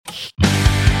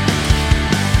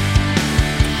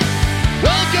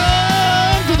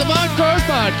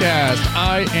podcast.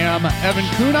 I am Evan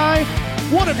Kunai,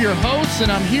 one of your hosts,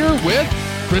 and I'm here with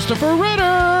Christopher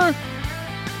Ritter.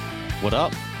 What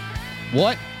up?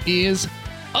 What is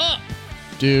up,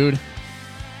 dude?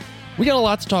 We got a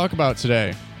lot to talk about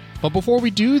today. But before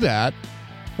we do that,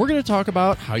 we're going to talk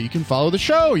about how you can follow the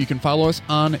show. You can follow us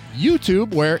on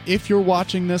YouTube, where if you're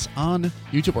watching this on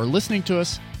YouTube or listening to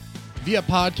us via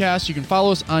podcast, you can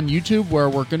follow us on YouTube, where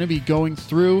we're going to be going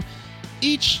through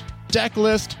each deck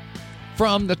list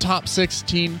from the top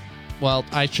 16. Well,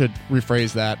 I should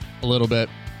rephrase that a little bit.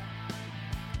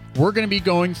 We're going to be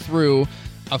going through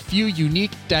a few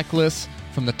unique deck lists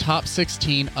from the top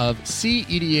 16 of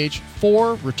SeaEDH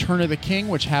 4 Return of the King,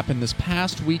 which happened this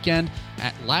past weekend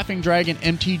at Laughing Dragon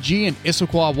MTG in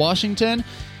Issaquah, Washington.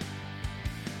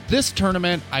 This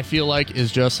tournament, I feel like,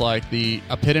 is just like the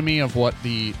epitome of what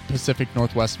the Pacific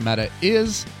Northwest meta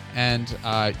is, and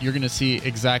you're going to see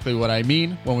exactly what I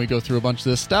mean when we go through a bunch of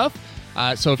this stuff.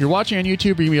 So if you're watching on YouTube,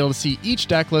 you're going to be able to see each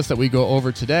deck list that we go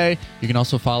over today. You can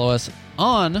also follow us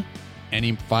on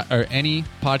any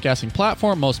podcasting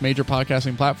platform, most major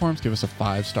podcasting platforms. Give us a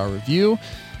 5-star review.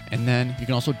 And then you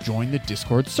can also join the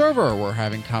Discord server. We're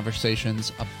having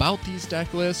conversations about these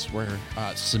deck lists. We're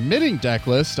submitting deck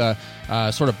lists, sort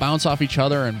of bounce off each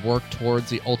other and work towards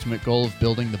the ultimate goal of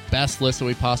building the best list that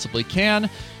we possibly can.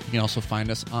 You can also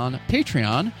find us on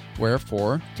Patreon, where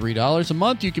for $3 a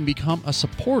month, you can become a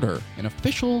supporter, an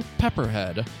official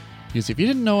Pepperhead. Because if you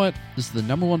didn't know it, this is the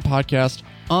 #1 podcast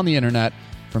on the internet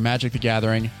for Magic the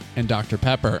Gathering and Dr.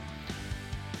 Pepper.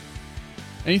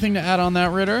 Anything to add on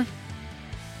that, Ritter?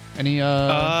 Any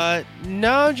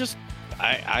No, just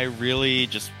I really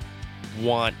just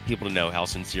want people to know how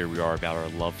sincere we are about our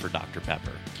love for Dr.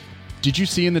 Pepper. Did you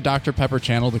see in the Dr. Pepper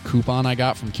channel the coupon I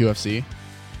got from QFC?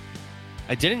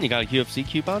 I didn't. You got a QFC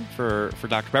coupon for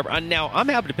Dr. Pepper. Now, I'm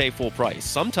happy to pay full price.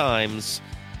 Sometimes,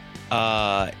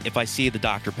 if I see the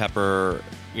Dr. Pepper,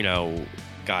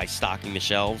 guy stocking the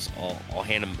shelves, I'll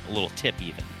hand him a little tip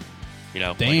even. Damn.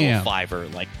 Like a little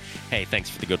 $5, like, hey, thanks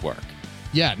for the good work.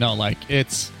 Yeah, no, like,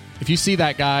 it's... If you see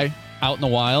that guy out in the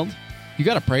wild, you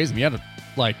got to praise him. You got to,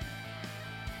 like...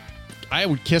 I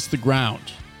would kiss the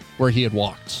ground where he had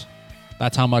walked.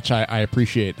 That's how much I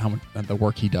appreciate how much the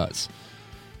work he does.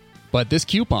 But this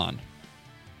coupon,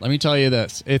 let me tell you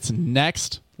this. It's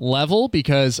next level,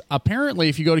 because apparently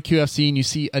if you go to QFC and you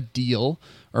see a deal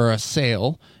or a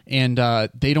sale and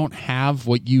they don't have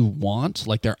what you want,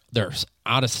 like they're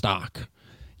out of stock,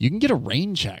 you can get a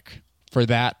rain check for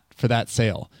that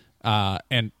sale.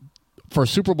 And for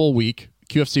Super Bowl week,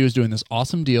 QFC was doing this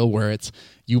awesome deal where it's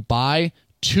you buy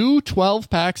 2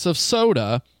 12-packs of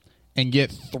soda and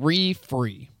get 3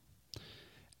 free.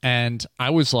 And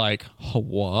I was like,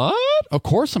 what? Of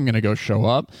course I'm going to go show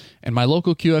up. And my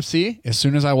local QFC, as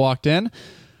soon as I walked in,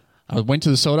 I went to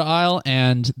the soda aisle,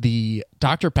 and the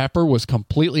Dr. Pepper was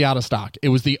completely out of stock. It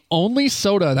was the only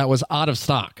soda that was out of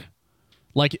stock.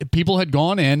 Like, people had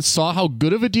gone in, saw how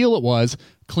good of a deal it was,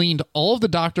 cleaned all of the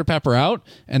Dr. Pepper out,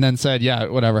 and then said, yeah,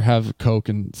 whatever, have Coke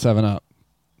and 7-Up.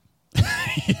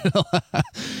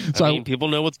 So I mean, people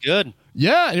know what's good.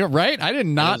 Yeah, you're right. I did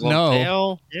not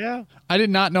know. Yeah, I did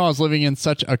not know I was living in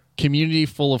such a community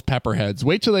full of pepperheads.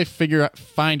 Wait till they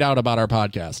find out about our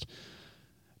podcast.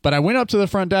 But I went up to the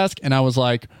front desk and I was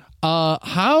like,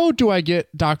 how do I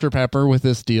get Dr. Pepper with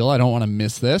this deal? I don't want to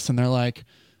miss this. And they're like,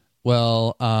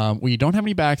 well, we don't have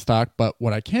any backstock, but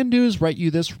what I can do is write you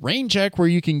this rain check where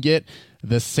you can get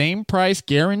the same price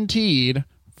guaranteed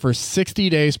for 60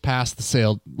 days past the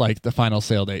sale, like the final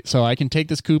sale date. So I can take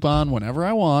this coupon whenever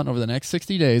I want over the next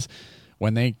 60 days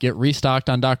when they get restocked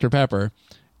on Dr. Pepper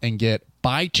and get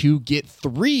buy 2, get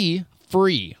 3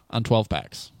 free on 12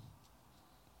 packs.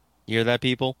 You hear that,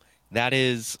 people? That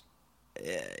is,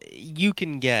 you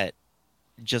can get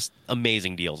just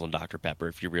amazing deals on Dr. Pepper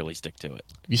if you really stick to it.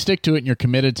 If you stick to it and you're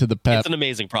committed to the pep. It's an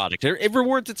amazing product. It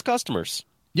rewards its customers.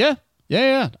 Yeah.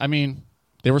 I mean,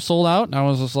 they were sold out, and I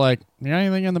was just like, you got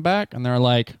anything in the back? And they're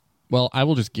like, well, I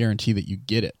will just guarantee that you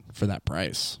get it for that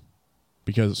price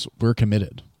because we're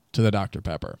committed to the Dr.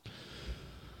 Pepper.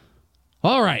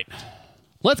 All right.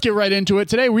 Let's get right into it.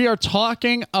 Today we are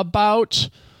talking about...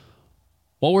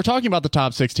 Well, we're talking about the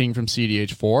top 16 from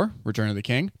SeaEDH 4, Return of the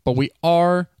King, but we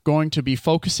are going to be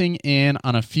focusing in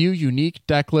on a few unique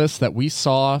deck lists that we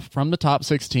saw from the top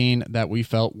 16 that we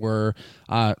felt were,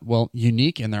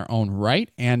 unique in their own right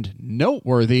and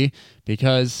noteworthy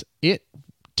because it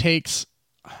takes...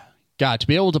 God, to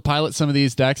be able to pilot some of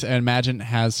these decks, I imagine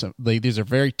these are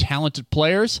very talented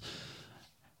players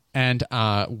and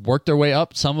work their way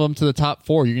up, some of them to the top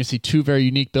 4. You're going to see 2 very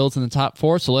unique builds in the top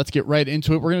 4, so let's get right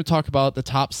into it. We're going to talk about the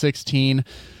top 16.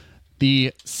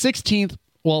 The 16th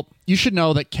well, you should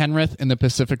know that Kenrith in the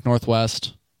Pacific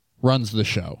Northwest runs the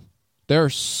show. There are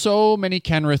so many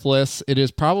Kenrith lists. It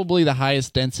is probably the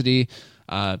highest density.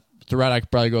 Throughout, I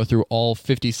could probably go through all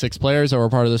 56 players that were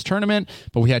part of this tournament,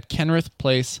 but we had Kenrith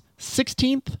place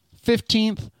 16th,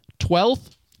 15th,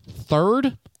 12th,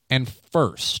 3rd, and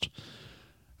 1st.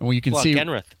 And when you can see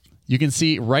Kenrith. You can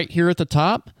see right here at the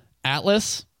top,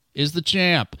 Atlas is the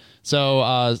champ. So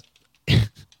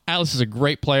Atlas is a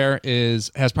great player,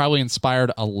 has probably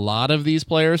inspired a lot of these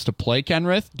players to play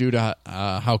Kenrith due to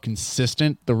how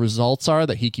consistent the results are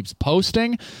that he keeps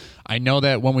posting. I know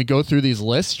that when we go through these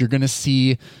lists, you're going to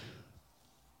see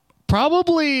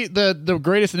probably the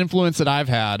greatest influence that I've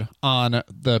had on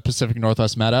the Pacific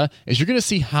Northwest meta is you're going to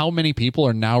see how many people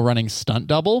are now running Stunt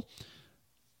Double.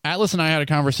 Atlas and I had a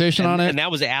conversation on it. And that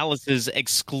was Atlas's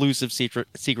exclusive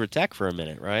secret tech for a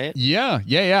minute, right? Yeah.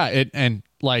 And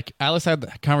like Atlas had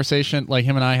the conversation, like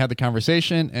him and I had the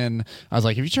conversation, and I was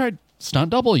like, have you tried Stunt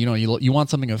Double? You know, you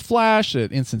want something with flash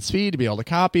at instant speed to be able to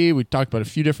copy. We talked about a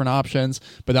few different options,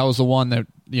 but that was the one that,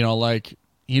 you know, like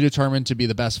he determined to be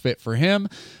the best fit for him.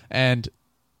 And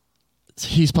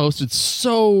he's posted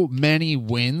so many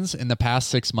wins in the past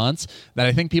 6 months that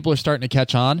I think people are starting to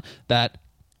catch on that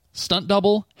Stunt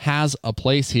Double has a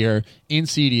place here in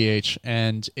SeaEDH,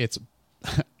 and it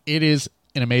is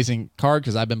an amazing card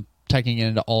because I've been teching it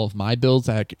into all of my builds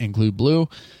that include blue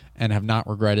and have not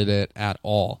regretted it at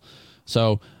all.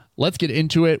 So let's get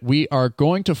into it. We are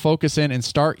going to focus in and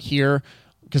start here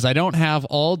because I don't have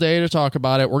all day to talk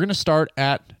about it. We're going to start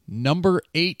at number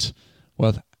 8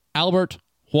 with Albert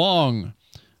Huang.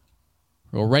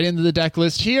 Go right into the deck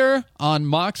list here on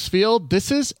Mox Field.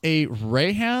 This is a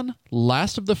Rayhan,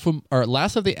 Last of the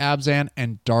Abzan,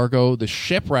 and Dargo the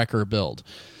Shipwrecker build.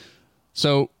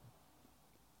 So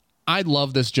I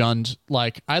love this Jund.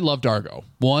 Like, I love Dargo.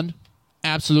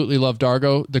 Absolutely love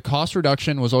Dargo. The cost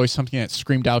reduction was always something that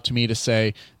screamed out to me to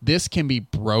say, this can be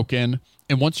broken.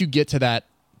 And once you get to that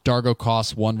Dargo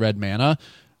costs 1 red mana,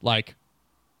 like,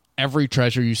 every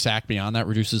treasure you sack beyond that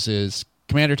reduces his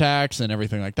commander tax and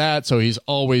everything like that, so he's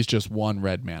always just 1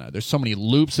 red mana. There's so many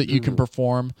loops that you can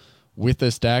perform with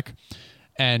this deck,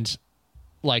 and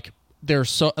like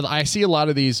I see a lot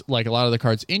of these, like a lot of the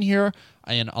cards in here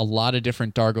in a lot of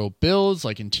different Dargo builds,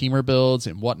 like in teamer builds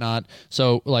and whatnot.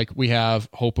 So like we have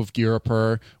Hope of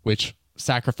Girapur, which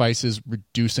sacrifices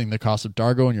reducing the cost of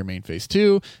Dargo in your main phase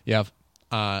 2. You have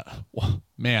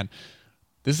man,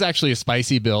 this is actually a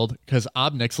spicy build because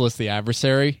Ob Nixilis the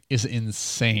Adversary is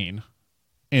insane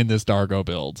in this Dargo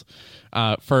build.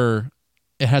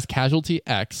 It has Casualty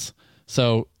X,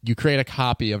 so you create a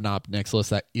copy of Ob Nixilis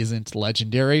that isn't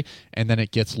legendary, and then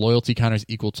it gets loyalty counters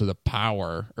equal to the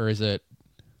power, or is it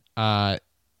power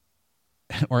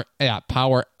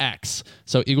X.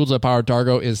 So equal to the power.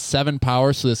 Dargo is 7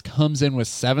 power, so this comes in with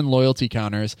 7 loyalty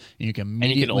counters, and you can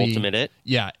immediately ultimate it.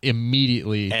 Yeah,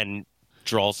 immediately. And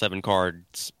draw 7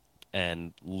 cards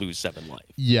and lose 7 life.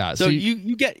 Yeah. So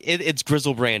you get it's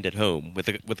Grizzlebrand at home with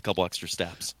a couple extra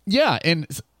steps. Yeah, and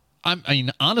I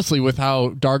mean, honestly, with how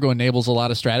Dargo enables a lot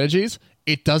of strategies,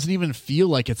 it doesn't even feel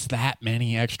like it's that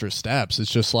many extra steps.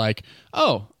 It's just like,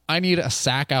 oh, I need a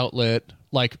sack outlet.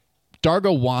 Like,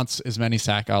 Dargo wants as many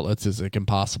sack outlets as it can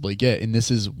possibly get, and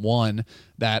this is one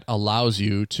that allows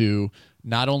you to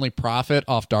not only profit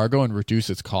off Dargo and reduce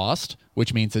its cost,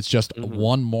 which means it's just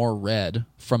 1 more red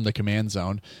from the command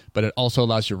zone, but it also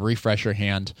allows you to refresh your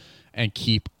hand and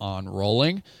keep on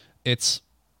rolling. It's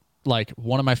like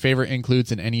one of my favorite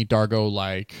includes in any Dargo,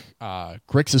 like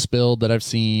Grixis build that I've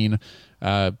seen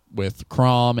with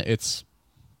Crom. It's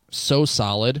so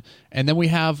solid. And then we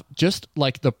have just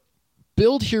like the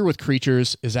build here with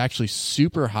creatures is actually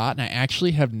super hot, and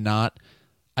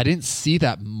I didn't see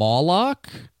that Moloch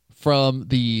from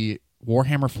the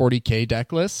Warhammer 40k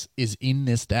deck list is in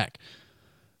this deck.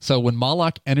 So when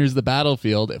Moloch enters the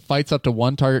battlefield, it fights up to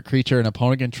 1 target creature an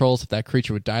opponent controls. If that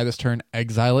creature would die this turn,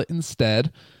 exile it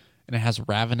instead. And it has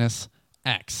Ravenous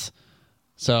X.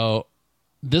 So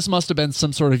this must have been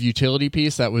some sort of utility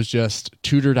piece that was just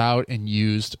tutored out and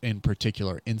used in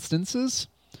particular instances.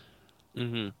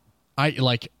 I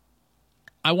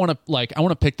want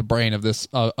to pick the brain of this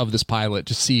pilot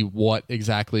to see what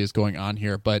exactly is going on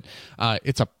here. But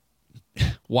it's a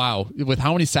wow, with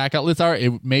how many sack outlets are,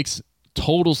 it makes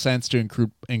total sense to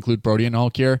include Protean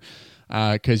Hulk here,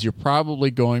 because you're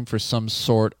probably going for some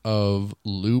sort of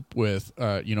loop with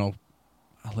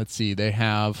let's see, they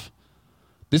have.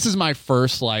 This is my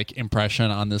first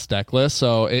impression on this deck list,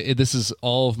 so this is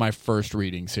all of my first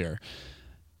readings here.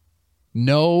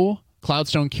 No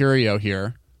Cloudstone Curio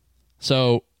here.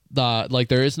 So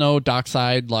there is no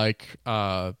Dockside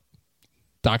Dockside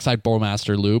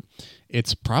Bowmaster loop.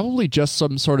 it's probably just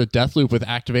some sort of death loop with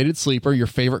activated sleeper, your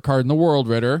favorite card in the world,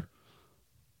 Ritter.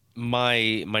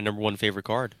 My number one favorite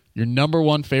card. Your number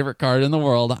one favorite card in the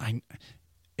world.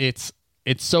 It's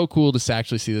so cool to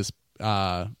actually see this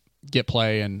get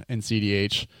play in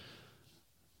SeaEDH.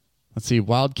 Let's see,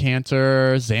 Wild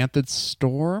Canter, Xanthid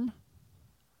Storm.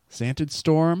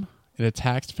 It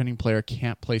attacks defending player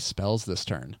can't play spells this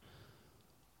turn.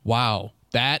 Wow,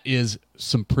 that is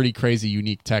some pretty crazy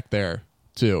unique tech there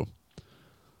too.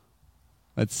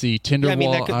 Let's see,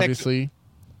 Tinderwall, obviously.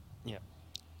 Yeah.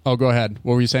 Oh, go ahead.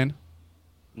 What were you saying?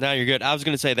 No, you're good. I was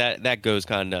going to say that goes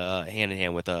kind of hand in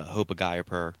hand with a Hope of Gaia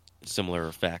per similar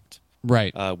effect.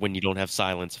 Right. When you don't have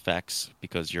silence effects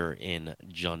because you're in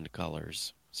Jund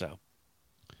colors. So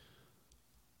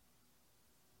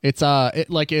it's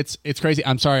it's crazy.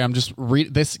 I'm sorry. I'm just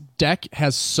this deck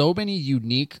has so many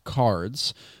unique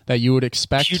cards that you would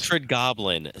expect. Putrid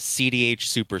Goblin, SeaEDH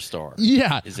Superstar.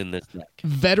 Yeah, is in this deck.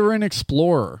 Veteran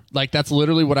Explorer. Like that's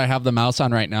literally what I have the mouse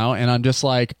on right now, and I'm just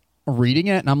like reading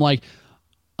it, and I'm like,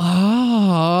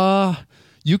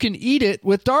 you can eat it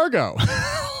with Dargo.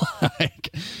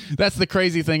 Like, that's the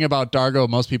crazy thing about Dargo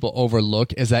most people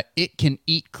overlook is that it can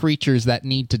eat creatures that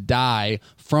need to die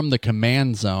from the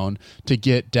command zone to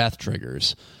get death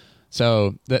triggers.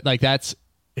 So that's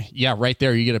right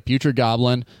there. You get a Putrid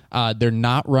Goblin. They're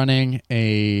not running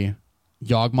a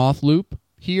Yawgmoth loop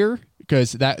here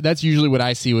because that's usually what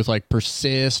I see with like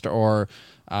Persist or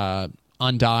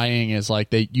Undying is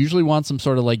like they usually want some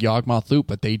sort of like Yawgmoth loop,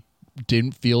 but they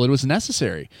didn't feel it was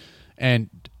necessary. And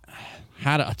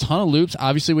had a ton of loops.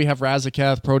 Obviously, we have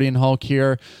Razaketh, Protean Hulk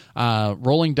here.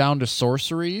 Rolling down to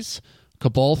sorceries,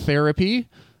 Cabal Therapy,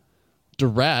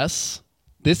 Duress.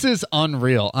 This is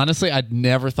unreal. Honestly, I'd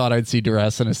never thought I'd see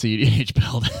Duress in a SeaEDH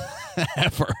build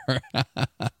ever.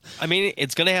 I mean,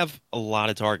 it's going to have a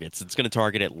lot of targets. It's going to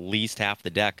target at least half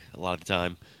the deck a lot of the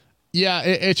time. Yeah,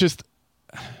 it's just...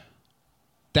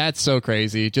 That's so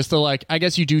crazy. Just to like, I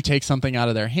guess you do take something out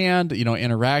of their hand,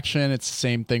 interaction. It's the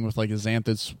same thing with like a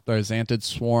Xanthid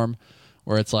Swarm,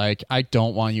 where it's like, I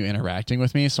don't want you interacting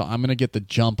with me, so I'm going to get the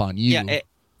jump on you. Yeah,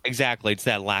 exactly. It's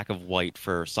that lack of white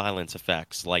for silence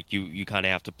effects. Like you kind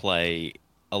of have to play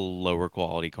a lower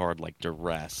quality card like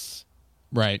Duress.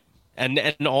 Right. And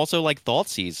also like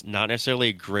Thoughtseize, not necessarily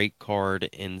a great card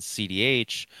in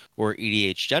SeaEDH or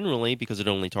EDH generally because it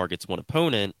only targets one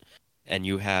opponent. And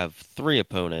you have 3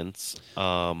 opponents,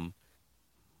 but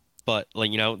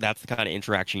that's the kind of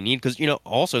interaction you need because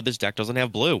also this deck doesn't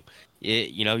have blue.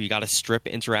 You got to strip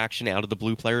interaction out of the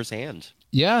blue player's hand.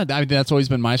 Yeah, I mean, that's always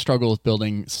been my struggle with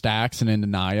building stacks and into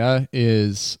Naya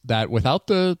is that without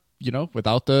the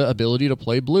ability to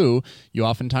play blue, you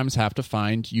oftentimes have to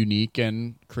find unique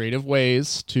and creative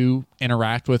ways to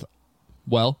interact with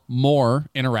more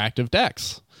interactive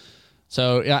decks.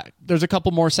 So, yeah, there's a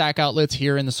couple more sack outlets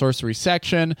here in the sorcery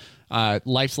section.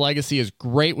 Life's Legacy is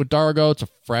great with Dargo. It's a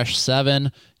fresh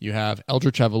 7. You have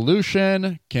Eldritch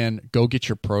Evolution. Can go get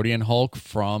your Protean Hulk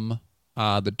from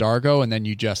the Dargo, and then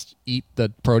you just eat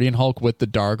the Protean Hulk with the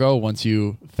Dargo once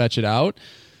you fetch it out.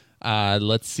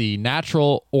 Let's see.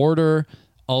 Natural Order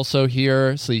also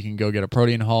here, so you can go get a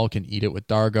Protean Hulk and eat it with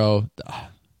Dargo.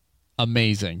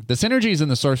 Amazing. The synergies in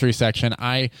the sorcery section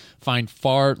I find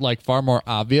far more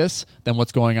obvious than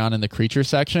what's going on in the creature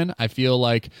section. I feel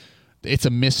like it's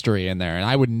a mystery in there, and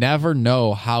I would never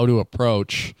know how to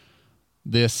approach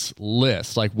this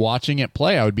list. Like watching it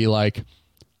play, I would be like,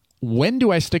 when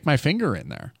do I stick my finger in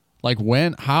there? Like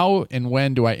how and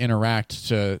when do I interact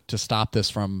to stop this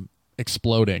from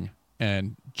exploding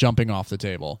and jumping off the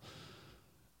table?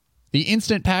 The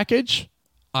instant package,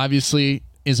 obviously,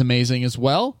 is amazing as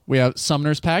well. We have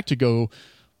Summoner's Pack to go,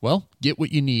 get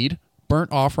what you need.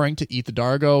 Burnt Offering to eat the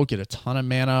Dargo, get a ton of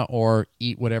mana, or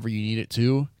eat whatever you need it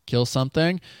to, kill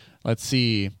something. Let's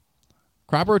see.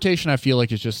 Crop Rotation, I feel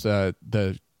like, is just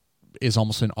is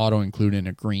almost an auto-include in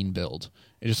a green build.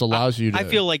 It just allows you to... I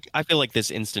feel like this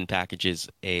instant package is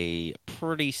a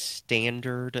pretty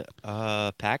standard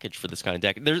package for this kind of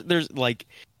deck. There's like...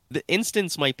 The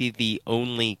instants might be the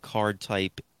only card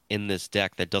type in this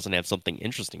deck that doesn't have something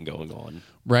interesting going on.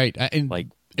 Right. And like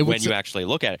when you actually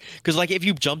look at it. Because like if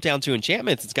you jump down to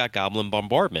enchantments, it's got Goblin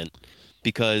Bombardment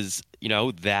because,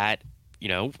 that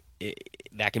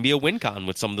can be a win con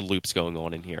with some of the loops going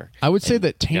on in here. I would say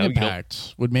that Tainted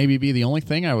Pact would maybe be the only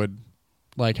thing I would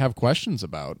have questions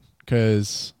about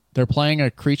because they're playing a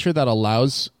creature that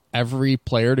allows every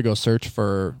player to go search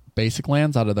for basic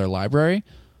lands out of their library.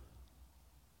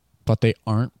 But they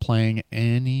aren't playing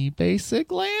any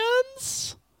basic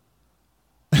lands.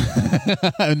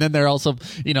 And then they're also,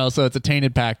 so it's a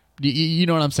Tainted Pact. You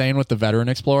know what I'm saying with the Veteran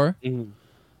Explorer?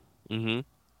 Mm-hmm. Mm-hmm.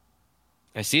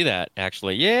 I see that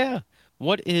actually. Yeah.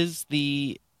 What is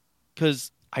the?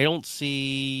 Because I don't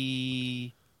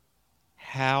see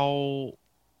how.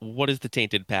 What is the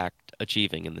Tainted Pact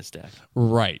achieving in this deck?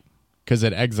 Right. Because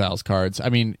it exiles cards. I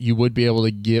mean, you would be able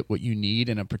to get what you need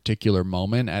in a particular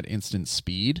moment at instant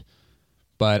speed,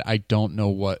 but I don't know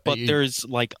what. But there's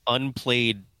like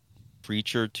unplayed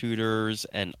creature tutors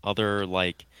and other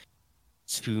like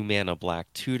 2 mana black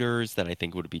tutors that I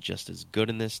think would be just as good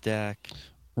in this deck.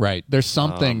 Right. There's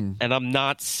something. And I'm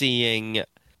not seeing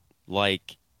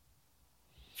like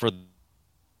for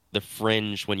the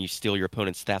fringe when you steal your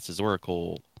opponent's stats as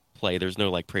Oracle play. There's no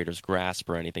like Praetor's Grasp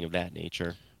or anything of that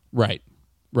nature. Right.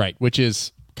 Right. Which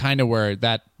is kind of where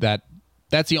that's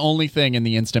the only thing in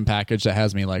the instant package that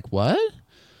has me like, what?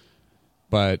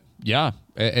 But yeah,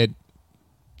 it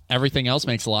everything else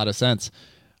makes a lot of sense.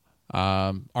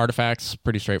 Artifacts,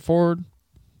 pretty straightforward.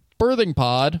 Birthing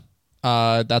Pod,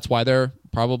 that's why they're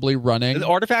probably running. The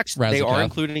artifacts, Razaketh. They are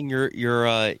including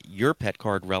your pet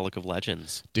card, Relic of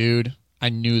Legends. Dude, I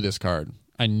knew this card.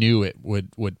 I knew it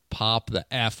would pop the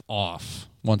F off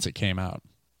once it came out.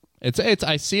 It's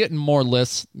I see it in more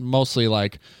lists, mostly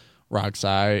like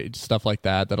Rockside, stuff like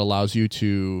that allows you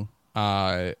to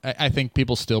I think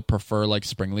people still prefer like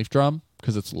Springleaf Drum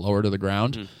because it's lower to the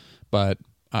ground, but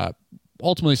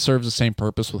ultimately serves the same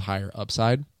purpose with higher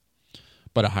upside,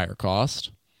 but a higher cost.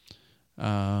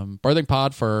 Birthing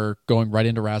Pod for going right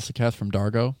into Razaketh from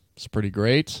Dargo. It's pretty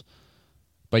great.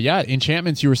 But yeah,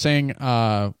 enchantments you were saying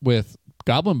with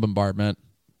Goblin Bombardment,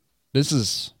 this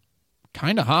is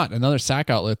kind of hot. Another sack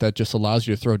outlet that just allows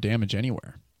you to throw damage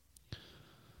anywhere.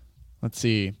 Let's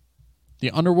see.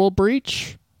 The Underworld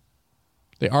Breach.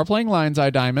 They are playing Lion's Eye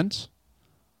Diamond.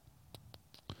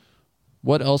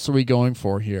 What else are we going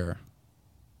for here?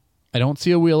 I don't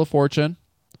see a Wheel of Fortune.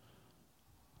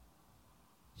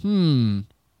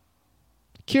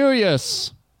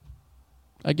 Curious.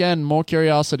 Again, more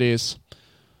curiosities.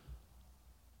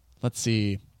 Let's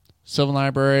see. Sylvan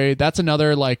Library. That's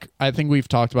another, like, I think we've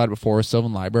talked about it before.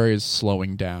 Sylvan Library is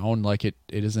slowing down. Like, it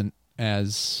isn't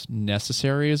as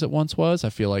necessary as it once was. I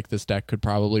feel like this deck could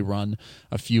probably run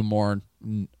a few more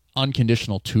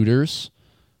unconditional tutors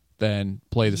than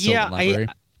play the Sylvan Library.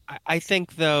 I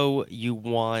think, though, you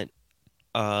want,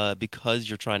 because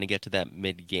you're trying to get to that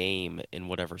mid-game in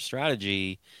whatever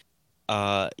strategy,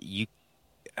 it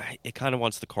kind of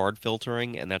wants the card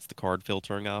filtering, and that's the card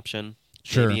filtering option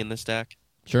maybe in this deck.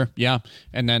 Sure, yeah,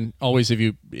 and then always if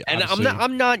you and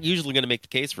I'm not usually going to make the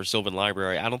case for Sylvan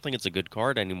Library. I don't think it's a good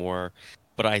card anymore,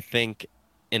 but I think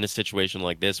in a situation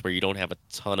like this where you don't have a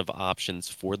ton of options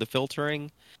for the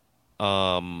filtering,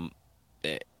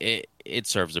 it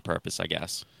serves a purpose, I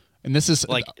guess. And this is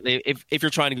like if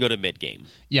you're trying to go to mid game.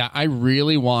 Yeah, I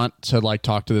really want to like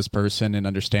talk to this person and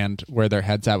understand where their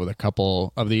head's at with a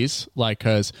couple of these, like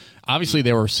because obviously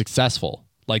they were successful.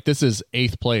 Like this is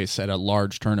 8th place at a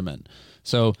large tournament.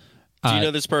 So, do you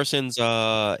know this person's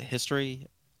history?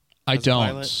 I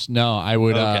don't. No, I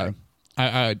would. Okay.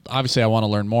 I obviously I want to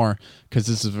learn more because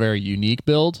this is a very unique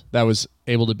build that was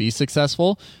able to be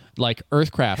successful. Like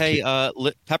Earthcraft. Hey,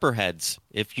 Pepperheads,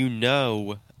 if you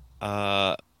know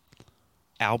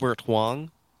Albert Huang,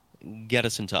 get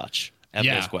us in touch. Have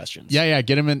those questions. Yeah.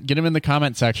 Get him in the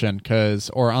comment section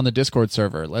or on the Discord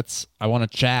server. I want to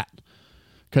chat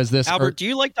because this. Albert, do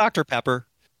you like Dr. Pepper?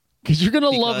 Because you're gonna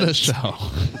love this show.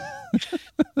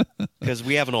 Because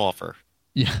we have an offer.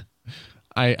 Yeah,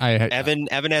 Evan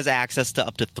has access to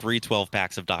up to 3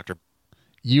 12-packs of Dr.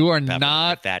 You are Pepper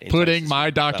not putting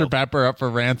my Dr. Pepper up for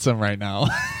ransom right now.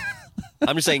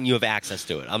 I'm just saying you have access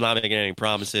to it. I'm not making any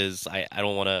promises. I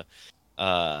don't want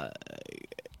to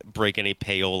break any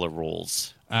payola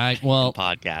rules. In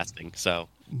podcasting. So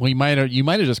you might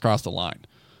have just crossed the line.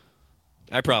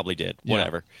 I probably did.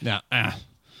 Whatever. Yeah.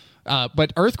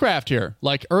 But Earthcraft here,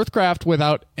 like Earthcraft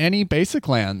without any basic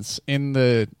lands in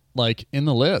the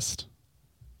list,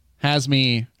 has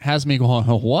me going,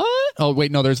 what? Oh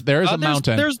wait, no, there's a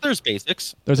mountain. There's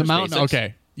basics. There's a mountain. Basics.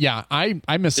 Okay, yeah, I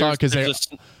missaw it because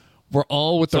we're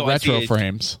all with the retro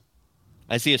frames.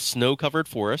 I see a snow-covered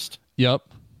forest. Yep.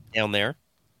 Down there,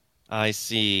 I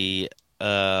see.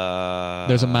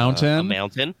 There's a mountain. A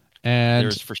mountain. And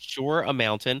there's for sure a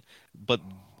mountain, but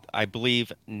I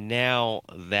believe now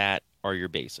that are your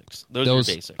basics. Those are your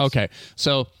basics. Okay,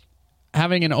 so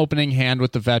having an opening hand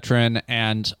with the veteran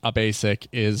and a basic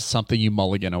is something you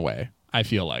mulligan away, I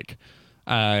feel like.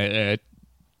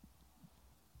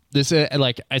 This is,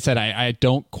 like I said, I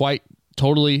don't quite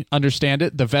totally understand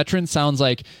it. The veteran sounds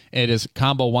like it is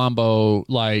combo wombo,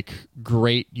 like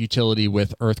great utility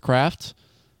with Earthcraft.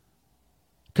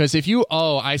 Because if you,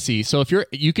 I see. So if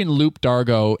you can loop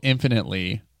Dargo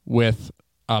infinitely with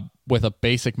with a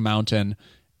basic mountain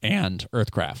and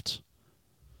Earthcraft.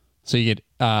 So you get,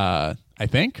 I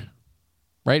think,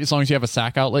 right? As long as you have a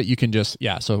sack outlet, you can just,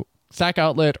 so sack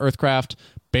outlet, Earthcraft,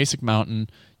 basic mountain,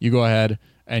 you go ahead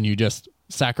and you just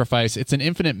sacrifice. It's an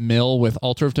infinite mill with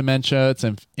Altar of Dementia. It's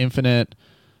an infinite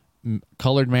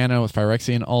colored mana with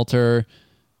Phyrexian Altar.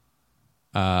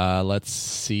 Let's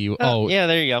see. Yeah,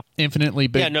 there you go. Infinitely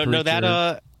big. Yeah, no,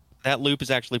 creature. that loop is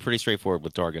actually pretty straightforward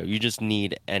with Dargo. You just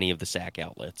need any of the sack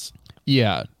outlets.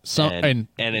 Yeah, and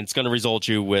it's going to result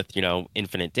you with,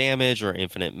 infinite damage or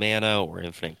infinite mana or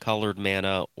infinite colored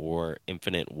mana or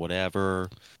infinite whatever.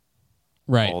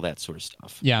 Right. All that sort of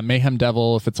stuff. Yeah, Mayhem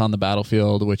Devil, if it's on the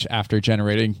battlefield, which after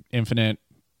generating infinite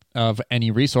of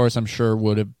any resource, I'm sure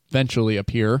would eventually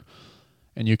appear.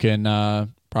 And you can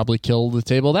probably kill the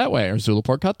table that way, or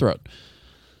Zulaport Cutthroat.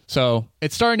 So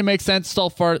it's starting to make sense,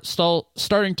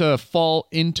 starting to fall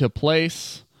into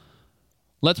place.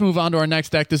 Let's move on to our next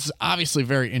deck. This is obviously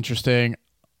very interesting,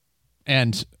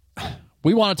 and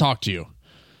we want to talk to you.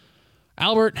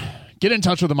 Albert, get in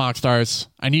touch with the Moxstars.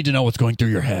 I need to know what's going through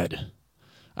your head.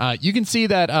 You can see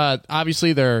that,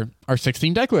 obviously, there are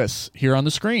 16 deck lists here on the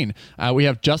screen. We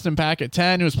have Justin Pack at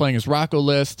 10, who was playing his Rocco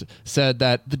list, said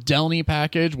that the Delny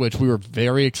package, which we were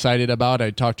very excited about,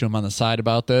 I talked to him on the side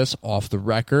about this, off the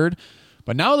record.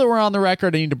 But now that we're on the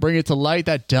record, I need to bring it to light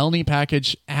that Delny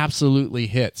package absolutely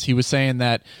hits. He was saying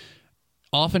that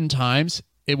oftentimes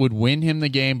it would win him the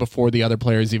game before the other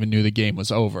players even knew the game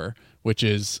was over, which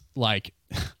is like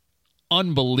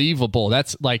unbelievable.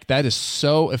 That is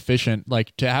so efficient.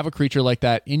 Like, to have a creature like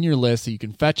that in your list that you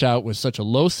can fetch out with such a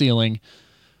low ceiling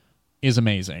is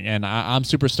amazing. And I'm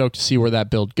super stoked to see where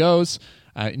that build goes.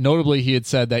 Notably, he had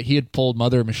said that he had pulled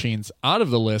Mother of Machines out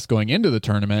of the list going into the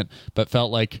tournament, but felt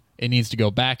like it needs to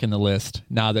go back in the list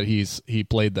now that he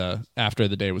played after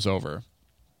the day was over.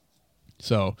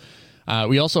 So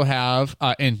we also have,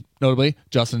 and notably,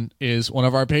 Justin is one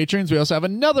of our patrons. We also have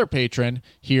another patron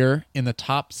here in the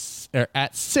top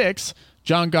at 6.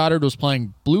 John Goddard was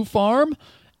playing Blue Farm,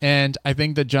 and I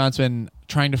think that John's been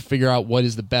trying to figure out what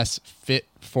is the best fit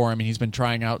for him, and he's been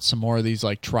trying out some more of these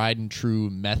like tried and true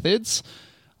methods.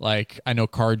 Like, I know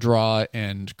card draw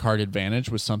and card advantage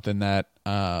was something that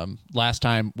last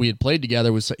time we had played together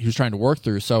he was trying to work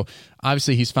through. So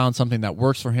obviously he's found something that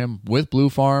works for him with Blue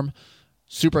Farm.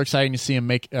 Super exciting to see him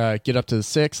get up to the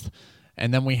 6th.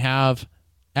 And then we have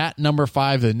at number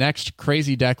 5 the next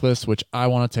crazy deck list, which I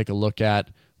want to take a look at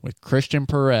with Christian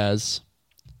Perez.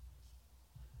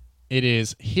 It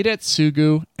is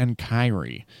Hidetsugu and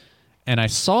Kairi. And I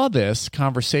saw this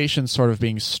conversation sort of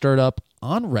being stirred up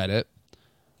on Reddit,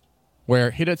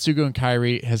 where Hidetsugu and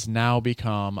Kairi has now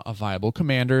become a viable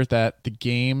commander, that the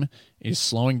game is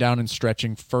slowing down and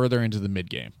stretching further into the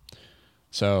mid-game.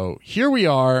 So here we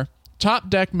are, top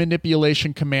deck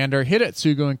manipulation commander,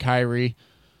 Hidetsugu and Kairi,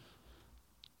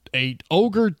 a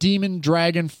ogre demon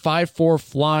dragon 5/4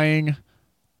 flying.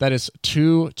 That is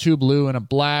 2 blue and a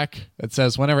black. That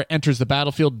says whenever it enters the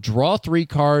battlefield, draw 3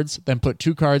 cards, then put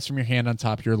 2 cards from your hand on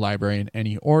top of your library in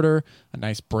any order. A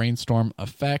nice brainstorm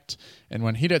effect. And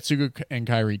when Hidetsugu and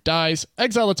Kairi dies,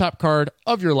 exile the top card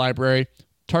of your library.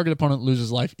 Target opponent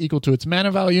loses life equal to its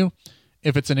mana value.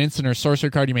 If it's an instant or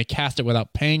sorcery card, you may cast it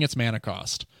without paying its mana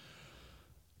cost.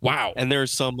 Wow. And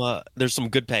there's some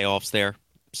good payoffs there,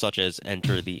 such as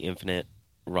Enter the Infinite,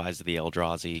 Rise of the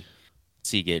Eldrazi,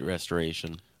 Seagate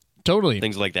Restoration. Totally.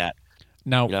 Things like that.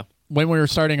 Now, when we were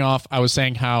starting off, I was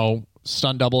saying how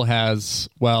Stun Double has,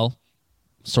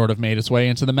 sort of made its way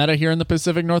into the meta here in the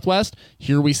Pacific Northwest.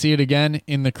 Here we see it again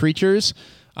in the creatures.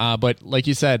 But like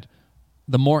you said,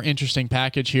 the more interesting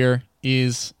package here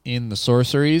is in the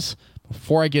sorceries.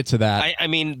 Before I get to that... I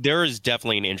mean, there is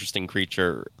definitely an interesting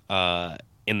creature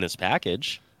in this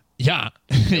package. Yeah.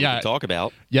 We can talk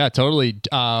about. Yeah, totally.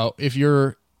 If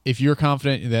you're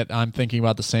confident that I'm thinking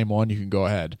about the same one, you can go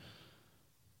ahead.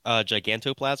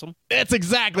 Gigantoplasm. That's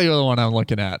exactly the one I'm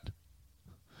looking at.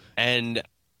 And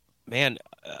man,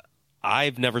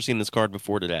 I've never seen this card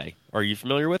before today. Are you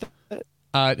familiar with it?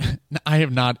 I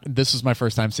have not. This is my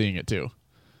first time seeing it too.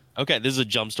 Okay, this is a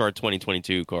Jumpstart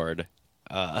 2022 card.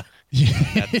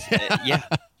 Yeah.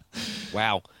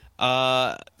 Wow.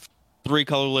 3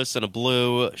 colorless and a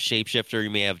blue. Shapeshifter.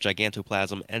 You may have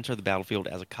Gigantoplasm enter the battlefield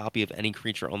as a copy of any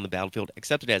creature on the battlefield,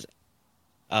 except it has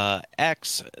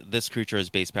X. This creature has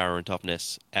base power and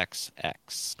toughness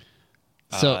XX.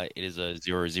 So it is a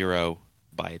 0/0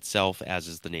 by itself, as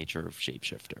is the nature of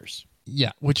shapeshifters.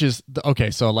 Yeah, which is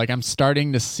okay. So like, I'm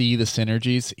starting to see the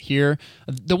synergies here.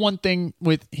 The one thing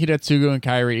with Hidetsugu and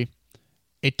Kairi,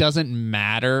 it doesn't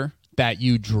matter that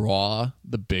you draw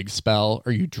the big spell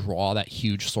or you draw that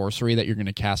huge sorcery that you're going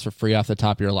to cast for free off the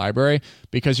top of your library.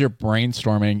 Because you're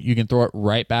brainstorming, you can throw it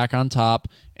right back on top,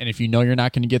 and if you know you're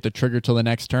not going to get the trigger till the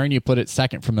next turn, you put it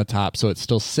second from the top, so it's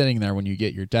still sitting there when you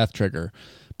get your death trigger.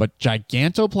 But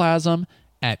Gigantoplasm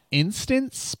at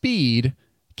instant speed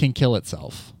can kill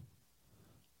itself,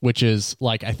 which is,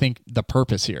 like, I think the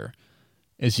purpose here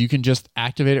is you can just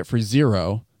activate it for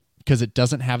 0 because it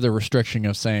doesn't have the restriction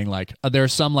of saying, like, there are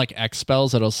some, like, X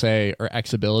spells that'll say, or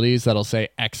X abilities that'll say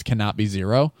X cannot be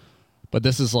 0. But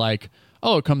this is like,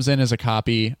 oh, it comes in as a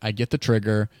copy, I get the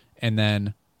trigger, and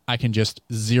then I can just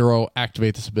 0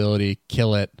 activate this ability,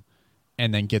 kill it,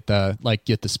 and then get the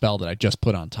spell that I just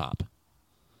put on top.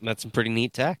 That's some pretty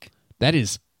neat tech. That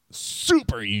is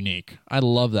super unique. I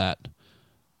love that.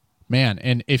 Man,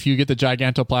 and if you get the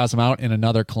Gigantoplasm out in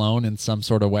another clone in some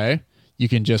sort of way, you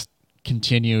can just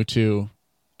continue to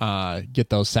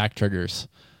get those sack triggers.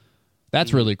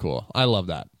 That's really cool. I love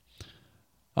that.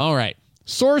 All right.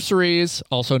 Sorceries,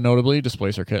 also notably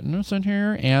Displacer Kitten is in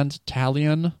here, and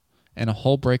Talion, and a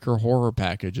Hullbreaker Horror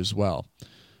package as well.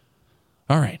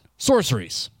 All right.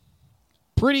 Sorceries.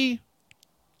 Pretty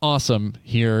awesome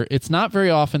here. It's not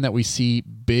very often that we see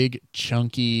big,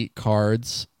 chunky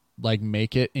cards like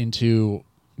make it into,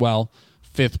 well,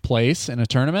 5th place in a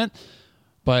tournament,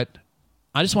 but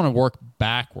I just want to work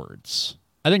backwards.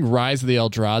 I think Rise of the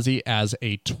Eldrazi as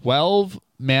a 12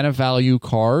 mana value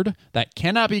card that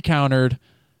cannot be countered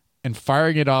and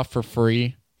firing it off for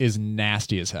free is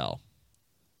nasty as hell.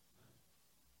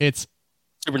 It's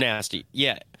super nasty.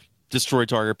 Yeah. Destroy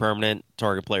target permanent.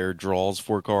 Target player draws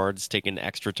 4 cards. Take an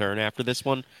extra turn after this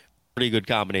one. Pretty good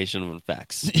combination of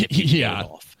effects. Yeah.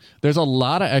 There's a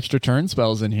lot of extra turn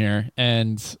spells in here.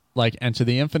 And like Enter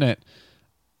the Infinite,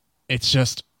 it's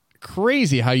just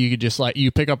crazy how you could just, like,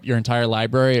 you pick up your entire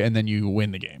library and then you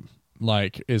win the game.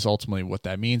 Like, is ultimately what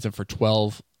that means. And for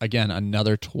 12, again,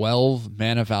 another 12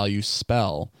 mana value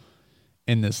spell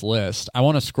in this list. I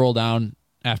want to scroll down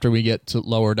after we get to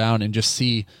lower down and just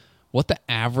see what the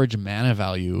average mana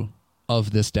value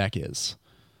of this deck is.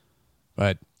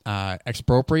 But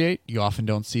Expropriate, you often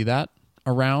don't see that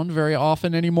around very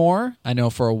often anymore. I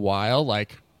know for a while,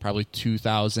 like probably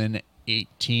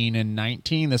 2018 and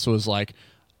 19, this was like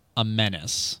a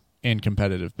menace in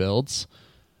competitive builds.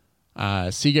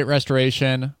 Seagate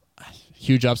Restoration,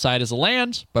 huge upside as a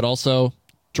land, but also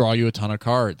draw you a ton of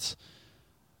cards.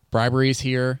 Bribery's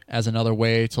here as another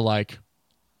way to, like,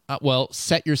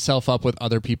 set yourself up with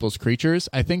other people's creatures.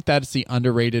 I think that's the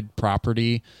underrated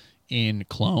property in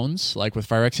clones. Like with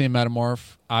Phyrexian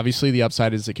Metamorph, obviously the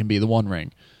upside is it can be the One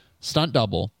Ring. Stunt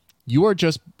Double, you are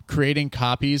just creating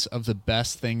copies of the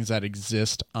best things that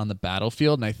exist on the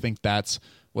battlefield, and I think that's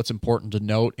what's important to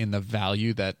note in the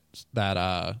value that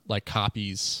like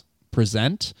copies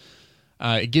present.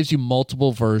 It gives you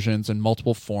multiple versions and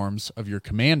multiple forms of your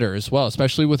commander as well,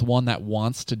 especially with one that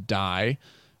wants to die.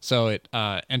 So it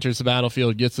enters the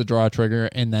battlefield, gets the draw trigger,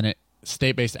 and then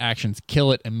state-based actions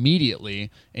kill it immediately,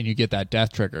 and you get that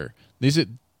death trigger. This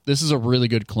is a really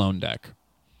good clone deck.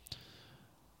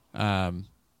 And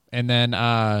then,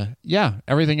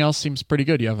 everything else seems pretty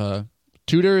good. You have a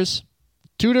tutors,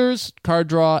 card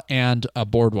draw, and a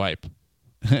board wipe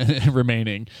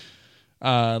remaining.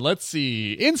 Let's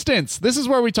see. Instance. This is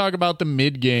where we talk about the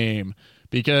mid-game,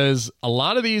 because a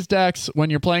lot of these decks,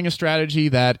 when you're playing a strategy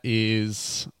that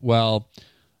is, well,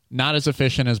 not as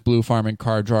efficient as Blue Farm and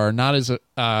Card Draw, or not as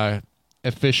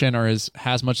efficient or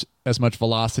has as much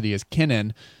velocity as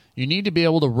Kinnan, you need to be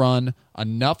able to run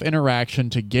enough interaction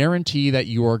to guarantee that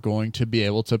you are going to be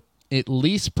able to at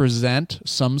least present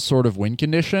some sort of win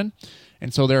condition.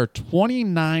 And so there are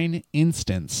 29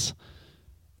 instants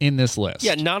in this list.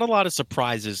 Yeah, not a lot of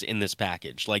surprises in this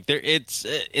package. Like it's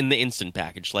in the instant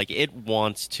package. Like it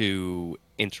wants to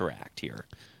interact here.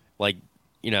 Like,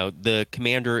 the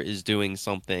commander is doing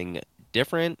something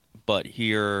different, but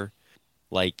here,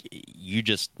 like, you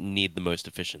just need the most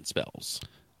efficient spells.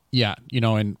 Yeah,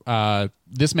 and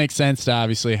this makes sense to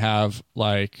obviously have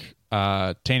like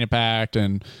Tainted Pact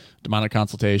and Demonic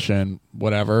Consultation,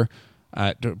 whatever,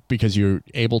 because you're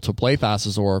able to play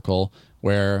Thassa's Oracle,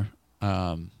 where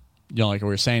like we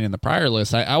were saying in the prior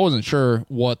list, I wasn't sure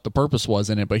what the purpose was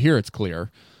in it, but here it's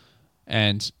clear.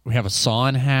 And we have a saw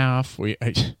in half.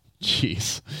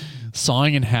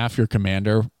 Sawing in half your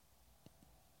commander,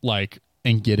 like,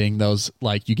 and getting those,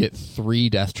 like, you get 3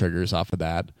 death triggers off of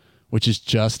that, which is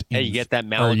just... you get that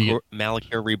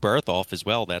Malakir Rebirth off as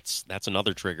well. That's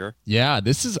another trigger. Yeah,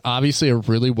 this is obviously a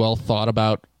really well thought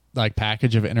about, like,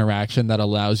 package of interaction that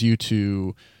allows you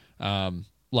to,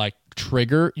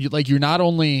 trigger. You're not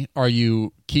only are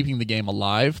you keeping the game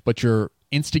alive, but you're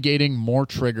instigating more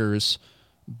triggers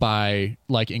by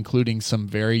like including some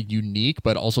very unique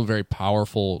but also very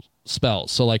powerful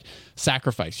spells. So like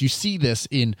Sacrifice, you see this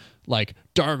in like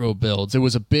Dargo builds. It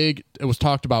was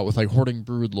talked about with like Hoarding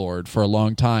Broodlord for a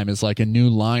long time as like a new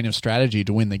line of strategy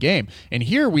to win the game. And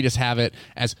here we just have it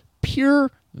as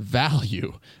pure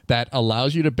value that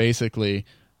allows you to basically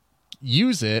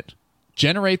use it,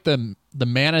 generate the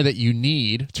mana that you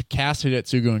need to cast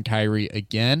Hidetsugu and Kairi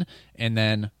again, and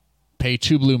then pay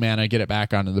 2 blue mana, get it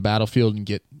back onto the battlefield,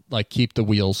 and keep the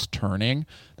wheels turning.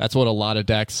 That's what a lot of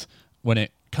decks, when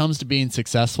it comes to being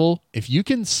successful, if you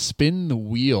can spin the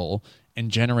wheel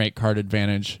and generate card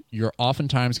advantage, you're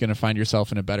oftentimes going to find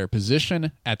yourself in a better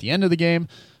position at the end of the game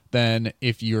than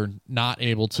if you're not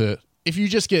able to. If you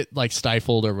just get like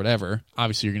stifled or whatever,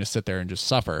 obviously you're going to sit there and just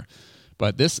suffer.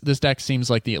 But this deck seems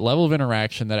like the level of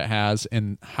interaction that it has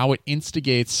and how it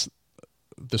instigates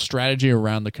the strategy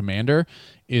around the commander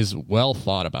is well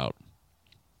thought about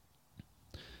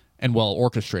and well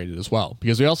orchestrated as well.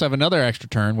 Because we also have another extra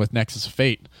turn with Nexus of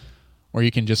Fate, where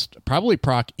you can just probably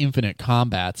proc infinite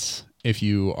combats if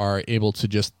you are able to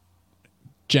just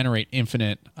generate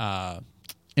infinite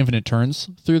turns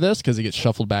through this, because it gets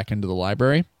shuffled back into the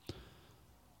library.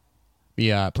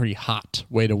 Be a pretty hot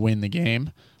way to win the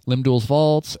game. Limdual's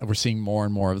Vaults, we're seeing more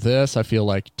and more of this. I feel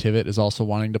like Tivit is also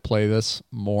wanting to play this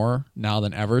more now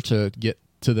than ever to get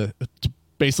to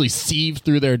basically sieve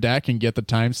through their deck and get the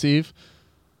time sieve.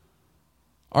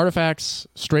 Artifacts,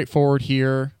 straightforward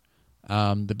here.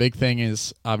 The big thing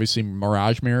is obviously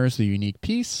Mirage Mirrors, the unique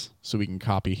piece, so we can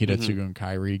copy Hidetsugu and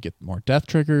Kairi, get more death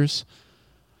triggers.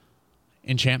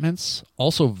 Enchantments,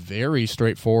 also very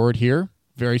straightforward here.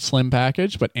 Very slim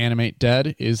package, but Animate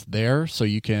Dead is there, so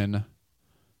you can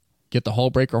get the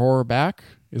Hullbreaker Horror back,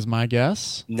 is my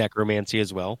guess. Necromancy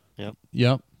as well.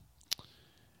 Yep.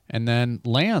 And then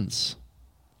lands.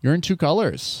 You're in 2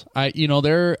 colors.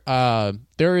 There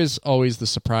is always the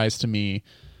surprise to me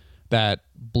that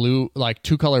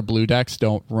 2-color blue decks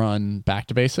don't run back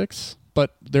to basics,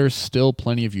 but there's still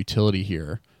plenty of utility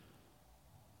here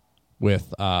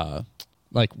with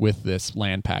this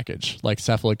land package, like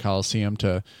Cephalid Coliseum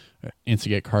to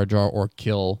instigate card draw or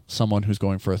kill someone who's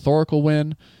going for a Thoracle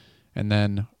win, and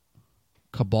then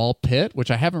Cabal Pit,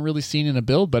 which I haven't really seen in a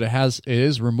build, but it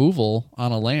is removal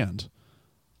on a land.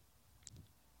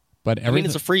 But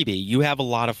it's a freebie. You have a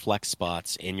lot of flex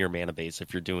spots in your mana base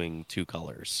if you're doing 2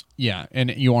 colors. Yeah,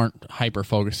 and you aren't hyper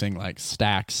focusing like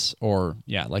stacks or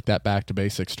like that back to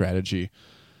basic strategy.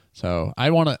 So I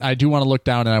do want to look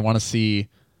down and I want to see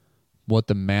what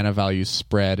the mana value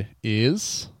spread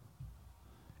is.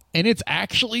 And it's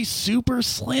actually super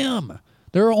slim.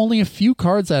 There are only a few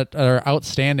cards that are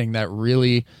outstanding that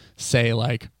really say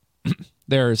like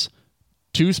there's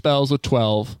 2 spells with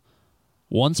 12,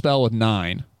 1 spell with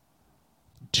 9,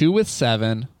 2 with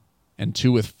 7, and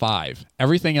 2 with 5.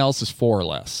 Everything else is 4 or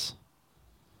less.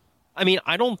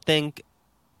 I don't think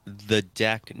the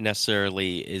deck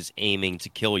necessarily is aiming to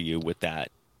kill you with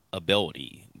that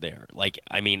ability there.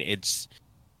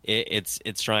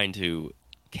 It's trying to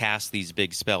cast these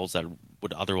big spells that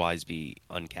would otherwise be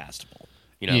uncastable.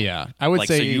 Yeah, I would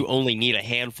say so you only need a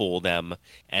handful of them,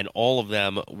 and all of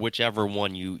them, whichever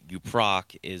one you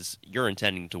proc, is you're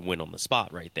intending to win on the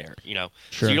spot right there.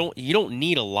 Sure. So you don't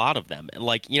need a lot of them, and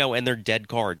and they're dead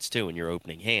cards too in your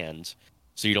opening hand,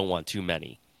 so you don't want too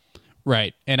many.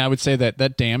 Right, and I would say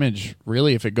that damage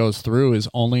really, if it goes through, is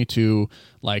only to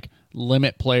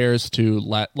limit players to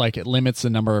it limits the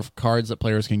number of cards that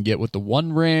players can get with the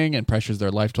 1 ring and pressures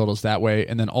their life totals that way,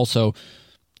 and then also,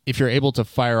 if you're able to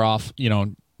fire off,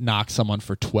 knock someone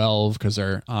for 12 because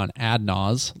they're on ad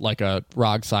nause, like a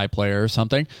Rogsai player or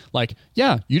something,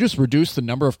 you just reduce the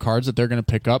number of cards that they're going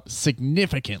to pick up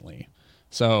significantly.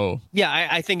 So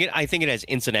I think it has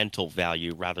incidental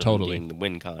value rather than being the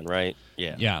win con, right?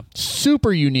 Yeah.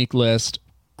 Super unique list.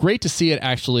 Great to see it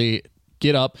actually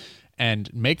get up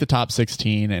and make the top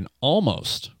 16 and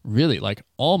almost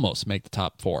make the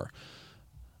top 4.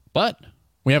 But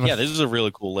we have this is a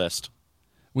really cool list.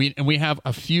 We have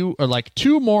a few, or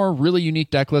 2 more really unique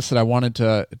deck lists that I wanted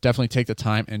to definitely take the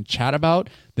time and chat about.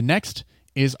 The next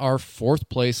is our 4th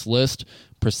place list.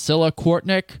 Priscilla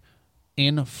Kortnick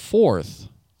in 4th,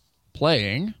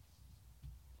 playing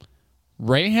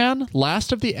Rayhan,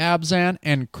 Last of the Abzan,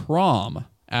 and Crom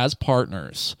as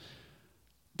partners.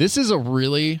 This is a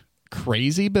really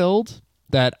crazy build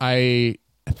that I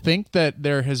think that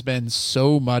there has been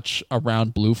so much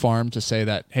around Blue Farm to say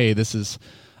that, hey, this is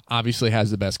obviously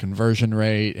has the best conversion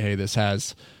rate. Hey, this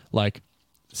has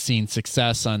seen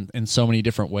success in so many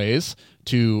different ways,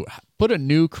 to put a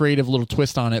new creative little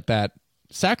twist on it that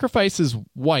sacrifices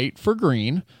white for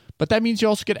green, But that means you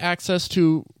also get access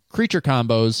to creature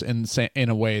combos in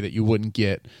a way that you wouldn't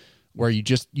get, where you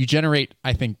generate,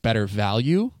 I think, better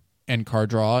value and card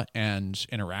draw and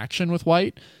interaction with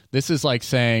white. This is like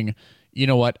saying, you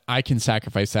know what, I can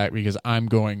sacrifice that because I'm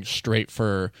going straight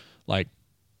for like,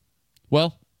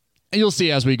 well, you'll see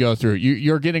as we go through.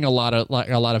 You're getting a lot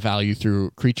of value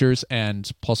through creatures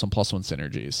and +1/+1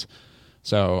 synergies.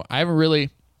 So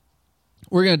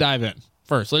we're gonna dive in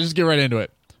first. Let's just get right into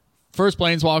it. First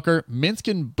Planeswalker, Minsk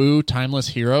and Boo Timeless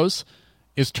Heroes,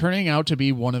 is turning out to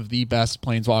be one of the best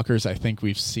Planeswalkers I think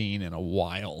we've seen in a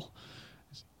while.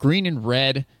 Green and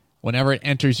red, whenever it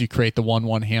enters, you create the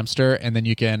 1/1 hamster, and then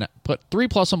you can put 3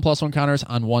 +1/+1 counters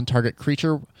on one target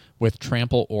creature with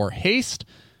trample or haste,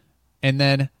 and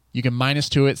then you can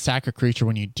 -2 it, sack a creature.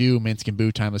 When you do, Minsk and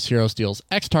Boo Timeless Heroes deals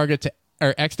X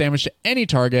damage to any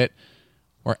target,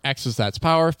 where X is that's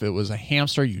power. If it was a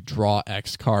hamster, you draw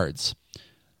X cards.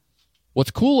 What's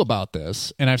cool about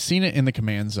this, and I've seen it in the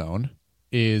command zone,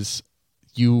 is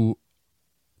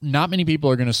not many people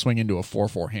are going to swing into a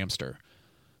 4/4 hamster.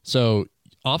 So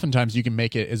oftentimes you can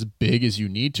make it as big as you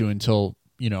need to until,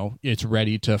 it's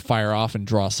ready to fire off and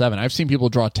draw 7. I've seen people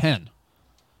draw 10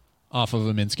 off of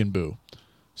a Minsk and Boo.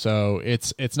 So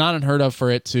it's not unheard of for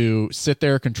it to sit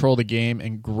there, control the game,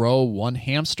 and grow one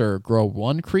hamster, grow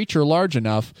one creature large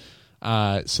enough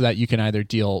so that you can either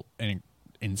deal an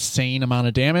insane amount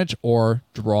of damage or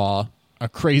draw a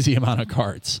crazy amount of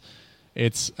cards.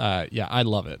 It's I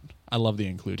love it. I love the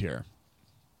include here.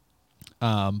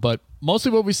 But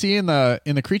mostly what we see in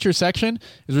the creature section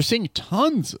is we're seeing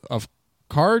tons of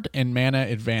card and mana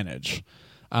advantage.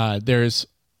 There's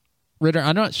Ritter.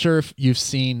 I'm not sure if you've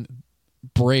seen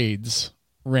Braids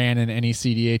ran in any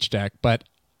SeaEDH deck, but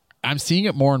I'm seeing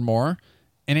it more and more,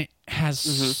 and it has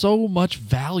so much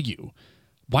value.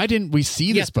 Why didn't we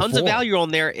see this before? Tons of value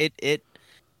on there. It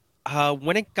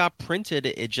when it got printed,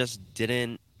 it just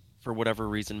didn't, for whatever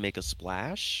reason, make a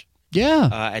splash. Yeah.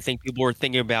 I think people were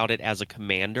thinking about it as a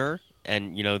commander,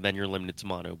 and then you're limited to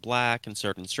mono black and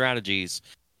certain strategies.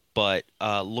 But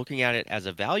looking at it as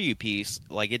a value piece,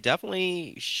 like, it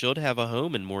definitely should have a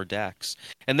home in more decks.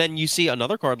 And then you see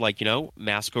another card like,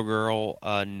 Massacre Girl,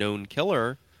 Known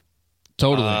Killer,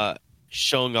 totally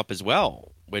showing up as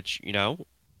well, which,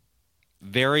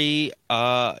 very,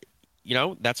 that's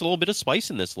a little bit of spice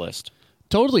in this list.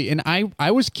 Totally. And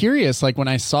I was curious, like, when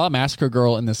I saw Massacre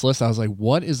Girl in this list, I was like,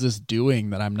 what is this doing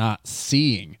that I'm not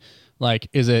seeing? Like,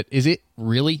 is it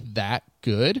really that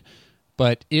good?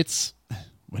 But it's,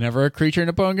 whenever a creature an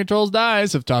opponent controls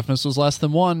dies, if toughness was less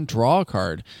than 1, draw a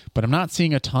card. But I'm not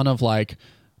seeing a ton of, like,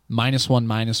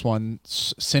 -1/-1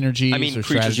 synergies. I mean, or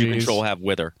creatures strategies. You control have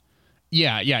Wither.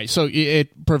 Yeah. So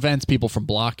it prevents people from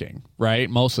blocking, right?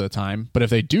 Most of the time. But if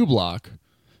they do block,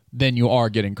 then you are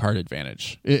getting card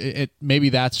advantage. Maybe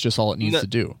that's just all it needs to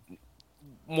do.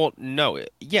 Well, no.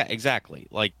 Yeah, exactly.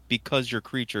 Like, because your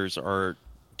creatures are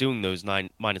doing those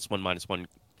 -1/-1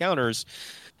 counters,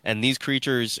 and these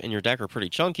creatures in your deck are pretty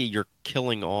chunky, you're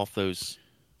killing off those,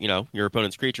 your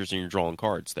opponent's creatures, and you're drawing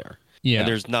cards there. Yeah. And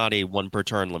there's not a 1 per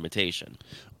turn limitation.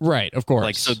 Right, of course.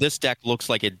 Like, so this deck looks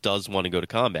like it does want to go to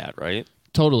combat, right?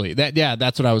 Totally.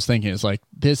 That's what I was thinking. Is like,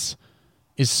 this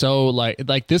is so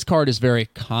like this card is very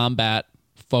combat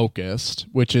focused,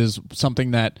 which is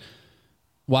something that,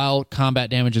 while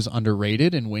combat damage is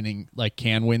underrated and winning, like,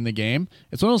 can win the game,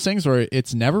 it's one of those things where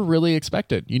it's never really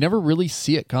expected. You never really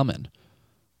see it coming.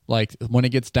 Like, when it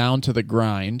gets down to the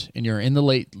grind and you're in the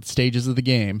late stages of the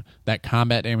game, that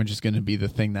combat damage is going to be the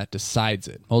thing that decides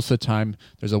it. Most of the time,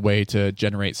 there's a way to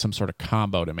generate some sort of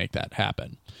combo to make that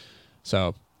happen.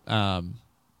 So,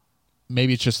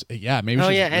 maybe it's just, maybe it's just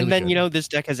and really then, good. this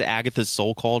deck has Agatha's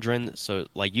Soul Cauldron, so,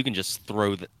 like, you can just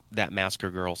throw that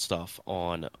Massacre Girl stuff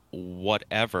on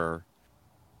whatever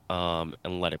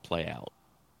and let it play out.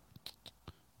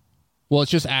 Well,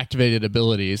 it's just activated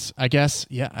abilities, I guess.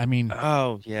 Yeah, I mean...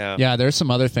 Oh, yeah. Yeah, there's some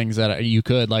other things that you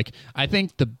could. Like, I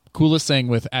think the coolest thing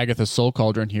with Agatha's Soul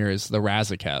Cauldron here is the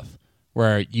Razaketh,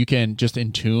 where you can just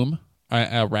entomb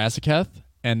a Razaketh,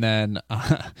 and then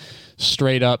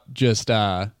straight up just...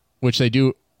 which they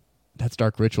do... That's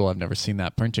Dark Ritual. I've never seen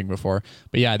that printing before.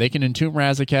 But yeah, they can entomb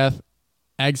Razaketh,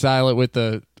 exile it with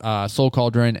the Soul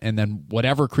Cauldron, and then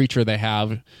whatever creature they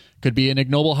have, could be an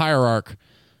Ignoble Hierarch,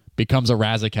 becomes a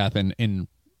Razaketh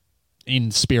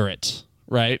in spirit,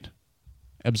 right?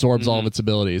 Absorbs all of its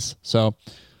abilities. So,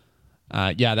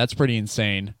 that's pretty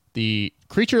insane. The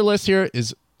creature list here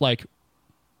is, like,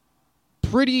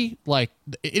 pretty, like,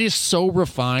 it is so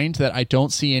refined that I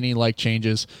don't see any, like,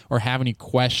 changes or have any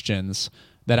questions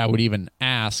that I would even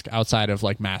ask outside of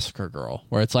like Massacre Girl,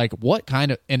 where it's like, what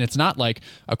kind of, and it's not like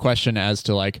a question as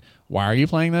to like, why are you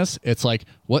playing this? It's like,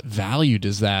 what value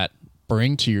does that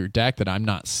bring to your deck that I'm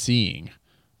not seeing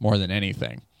more than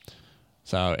anything?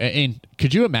 So, and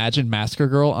could you imagine Massacre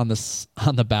Girl on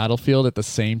the battlefield at the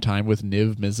same time with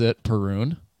Niv Mizzet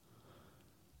Perun?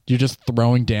 You're just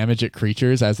throwing damage at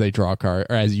creatures as they draw or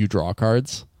as you draw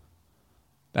cards.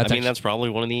 That's probably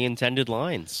one of the intended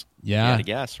lines. Yeah, I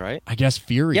guess, right? I guess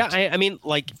Fury. Yeah, I mean,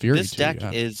 like Fury this too, deck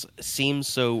yeah. seems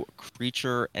so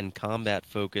creature and combat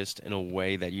focused in a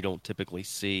way that you don't typically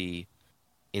see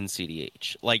in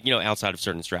SeaEDH, like outside of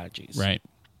certain strategies. Right.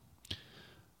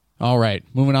 All right,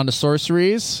 moving on to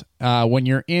sorceries. When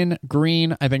you're in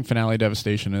green, I think Finale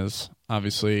Devastation is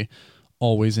obviously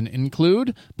always an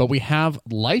include, but we have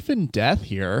Life and Death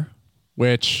here,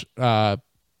 which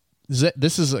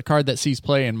this is a card that sees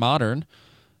play in Modern,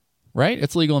 right?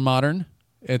 It's legal in Modern.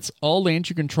 It's all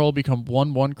lands you control become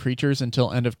 1/1 creatures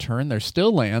until end of turn. They're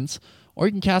still lands, or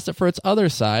you can cast it for its other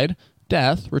side,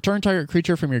 Death. Return target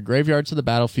creature from your graveyard to the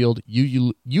battlefield.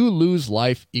 You lose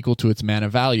life equal to its mana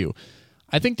value.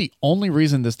 I think the only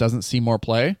reason this doesn't see more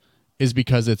play is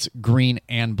because it's green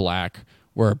and black,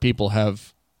 where people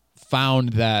have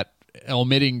found that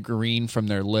omitting green from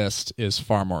their list is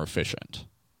far more efficient.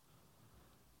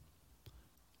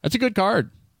 That's a good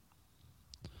card.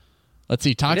 Let's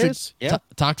see.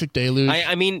 Toxic Deluge.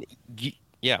 I mean,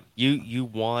 you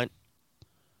want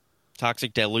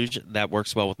Toxic Deluge. That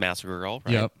works well with Massacre Girl,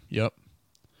 right? Yep.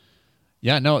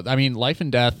 Yeah, no, I mean, Life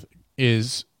and Death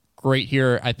is great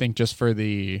here, I think, just for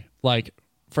the, like,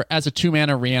 for as a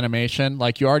 2-mana reanimation.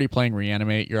 Like, you're already playing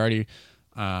Reanimate. You're already,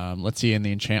 let's see, in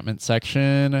the enchantment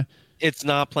section. It's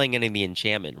not playing any of the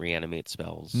enchantment Reanimate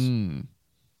spells.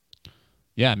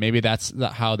 Yeah, maybe that's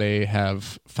how they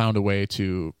have found a way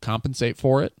to compensate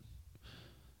for it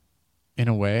in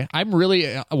a way. I'm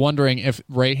really wondering if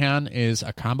Rayhan is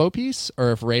a combo piece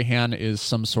or if Rayhan is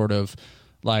some sort of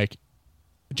like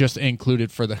just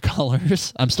included for the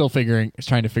colors. I'm still trying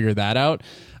to figure that out.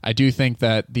 I do think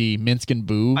that the Minsk and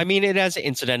Boo... I mean, it has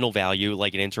incidental value,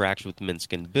 like it interacts with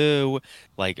Minsk and Boo,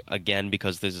 like, again,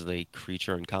 because this is a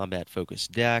creature and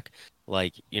combat-focused deck.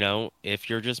 Like, if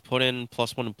you're just putting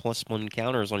 +1 and +1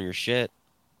 counters on your shit,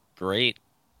 great.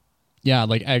 Yeah,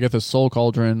 like Agatha's Soul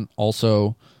Cauldron,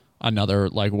 also another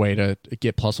like way to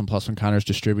get +1/+1 counters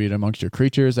distributed amongst your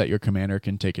creatures that your commander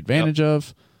can take advantage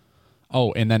of.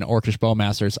 Oh, and then Orcish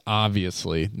Bowmasters,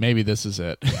 obviously. Maybe this is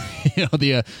it.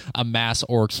 The Amass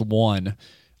Orcs 1.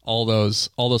 All those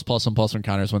 +1/+1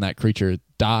 counters when that creature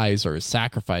dies or is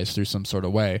sacrificed through some sort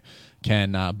of way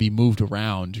can be moved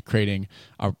around, creating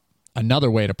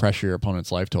another way to pressure your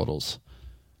opponent's life totals.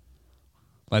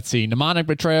 Let's see. Mnemonic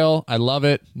Betrayal, I love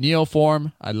it.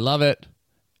 Neoform, I love it.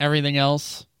 Everything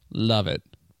else, love it.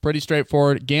 Pretty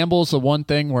straightforward. Gamble's the one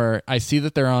thing where I see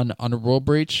that they're on Underworld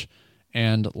Breach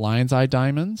and Lion's Eye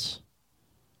Diamonds.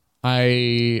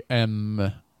 I'm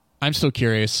still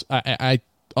curious.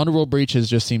 Underworld Breaches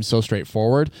just seems so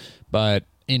straightforward, but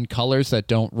in colors that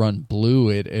don't run blue,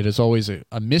 it is always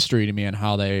a mystery to me on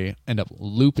how they end up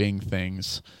looping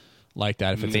things like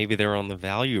that. If maybe they're on the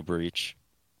Value Breach.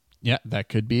 Yeah, that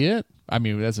could be it. I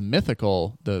mean, as a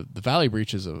mythical, the Value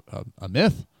Breach is a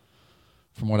myth,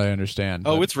 from what I understand.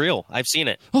 Oh, it's real. I've seen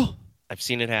it. Oh, I've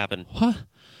seen it happen. What?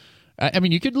 I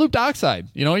mean, you could loop Dockside.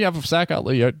 You have a sack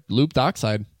outlet. You loop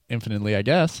Dockside infinitely, I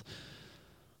guess.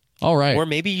 All right. Or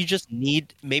maybe you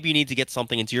need to get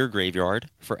something into your graveyard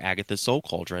for Agatha's Soul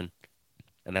Cauldron,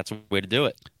 and that's a way to do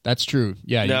it. That's true.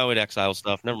 Yeah. No, it exiles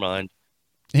stuff. Never mind.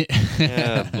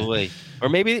 Yeah, boy. Or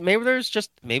maybe it's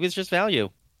just value.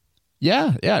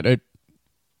 Yeah.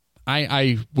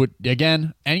 I would,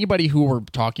 again, anybody who we're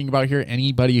talking about here,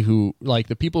 anybody who, like,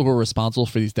 the people who are responsible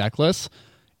for these deck lists,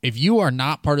 if you are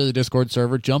not part of the Discord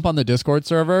server, jump on the Discord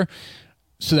server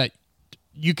so that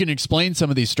you can explain some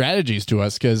of these strategies to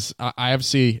us, because I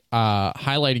obviously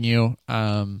highlighting you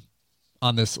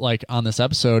on this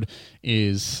episode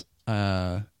is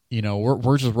we're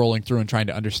just rolling through and trying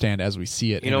to understand as we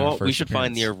see it. You know what? We should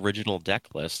find the original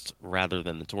deck list rather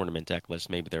than the tournament deck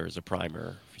list. Maybe there is a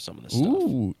primer for some of this stuff.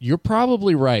 Ooh, you're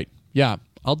probably right. Yeah,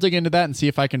 I'll dig into that and see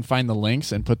if I can find the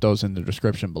links and put those in the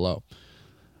description below.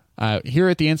 Here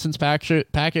at the instance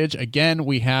package, again,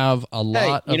 we have a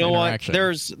lot of interaction.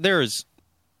 What? There's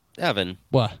Evan.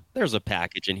 What? There's a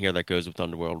package in here that goes with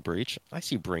Underworld Breach. I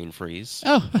see Brain Freeze.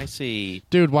 Oh, I see.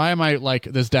 Dude, why am I like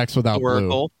this deck's without Thorical.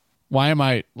 Blue? Why am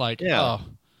I like? Yeah. Oh.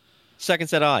 Second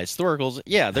set of eyes. Thoracles.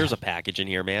 Yeah, there's a package in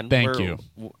here, man. Thank you.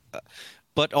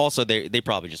 But also, they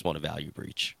probably just want a Value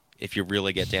Breach. If you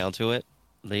really get down to it.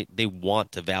 They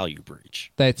want to value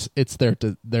breach. It's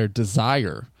their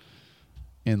desire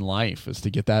in life is to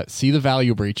get that, see the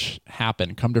value breach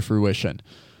happen, come to fruition.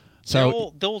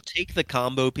 So They'll take the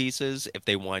combo pieces if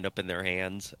they wind up in their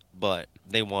hands, but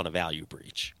they want a value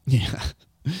breach. yeah.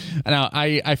 Now,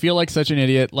 I feel like such an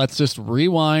idiot. Let's just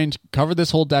rewind, cover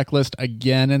this whole deck list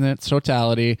again in its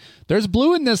totality. There's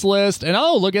blue in this list, and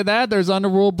oh, look at that. There's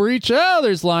Underworld Breach. Oh,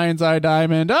 there's Lion's Eye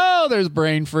Diamond. Oh, there's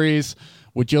Brain Freeze.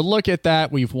 Would you look at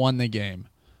that? We've won the game.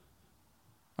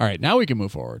 All right, now we can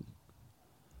move forward.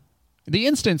 The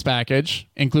instance package,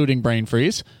 including Brain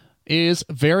Freeze, is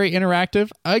very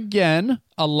interactive. Again,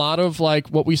 a lot of like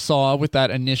what we saw with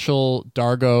that initial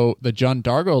Dargo, the Jund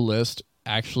Dargo list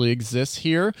actually exists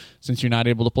here. Since you're not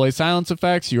able to play silence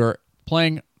effects, you're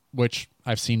playing, which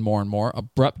I've seen more and more.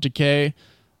 Abrupt Decay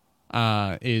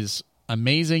is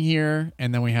amazing here.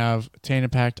 And then we have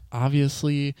Tainted Pact,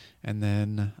 obviously. And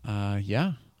then,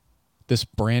 this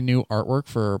brand new artwork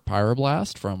for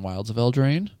Pyroblast from Wilds of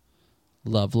Eldraine.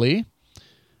 Lovely.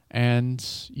 And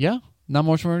yeah, not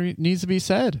much more needs to be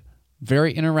said.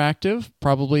 Very interactive.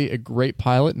 Probably a great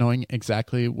pilot, knowing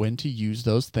exactly when to use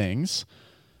those things.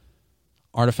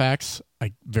 Artifacts,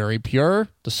 very pure.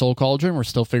 The Soul Cauldron, we're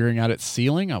still figuring out its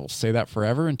ceiling. I will say that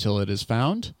forever until it is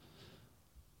found.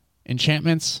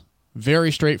 Enchantments, very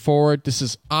straightforward. This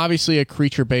is obviously a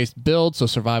creature-based build, so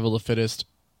Survival of the Fittest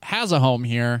has a home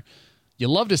here. You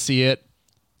love to see it.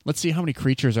 Let's see how many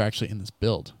creatures are actually in this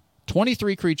build.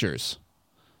 23 creatures.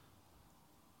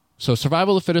 So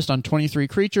Survival of the Fittest on 23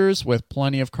 creatures with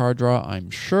plenty of card draw, I'm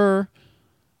sure.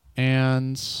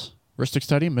 And Rhystic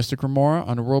Study, Mystic Remora,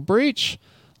 Underworld Breach.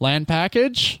 Land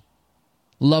package.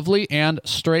 Lovely and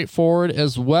straightforward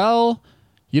as well.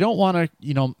 You don't want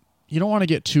to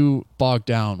get too bogged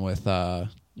down with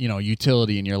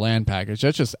utility in your land package.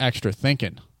 That's just extra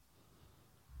thinking.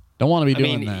 Don't want to be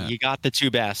doing that. You got the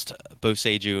two best,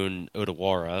 Boseiju and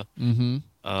Odawara. Mm-hmm.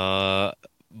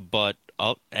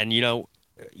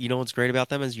 You know what's great about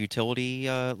them as utility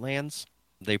lands?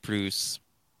 They produce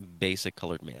basic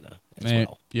colored mana as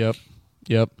well.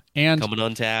 Yep. And coming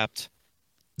untapped.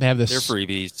 They have this. They're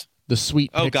freebies. The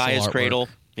sweet pixel Gaia's artwork. Cradle.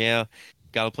 Yeah,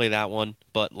 got to play that one.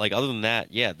 But other than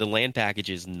that, yeah, the land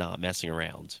package is not messing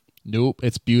around. Nope,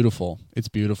 it's beautiful. It's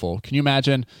beautiful. Can you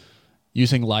imagine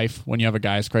using life when you have a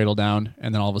Gaia's Cradle down,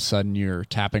 and then all of a sudden you're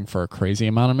tapping for a crazy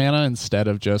amount of mana instead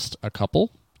of just a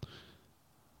couple?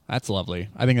 That's lovely.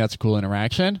 I think that's a cool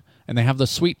interaction. And they have the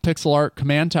sweet pixel art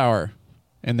command tower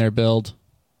in their build.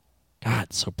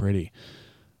 God, so pretty.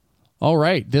 All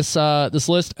right, this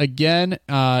list again.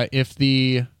 If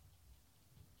the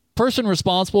person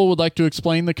responsible would like to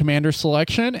explain the commander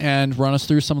selection and run us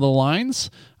through some of the lines,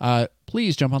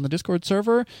 please jump on the Discord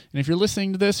server. And if you're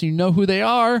listening to this, you know who they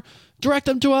are. Direct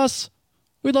them to us.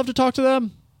 We'd love to talk to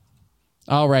them.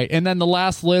 All right, and then the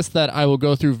last list that I will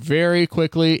go through very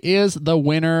quickly is the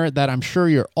winner that I'm sure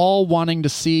you're all wanting to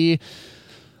see.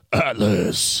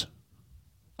 Atlas.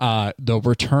 The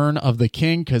return of the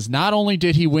king, because not only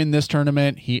did he win this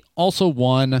tournament, he also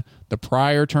won the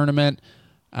prior tournament.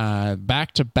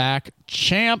 Back-to-back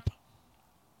champ.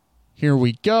 Here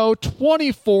we go.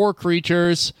 24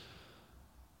 creatures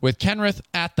with Kenrith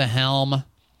at the helm.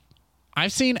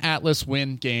 I've seen Atlas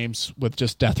win games with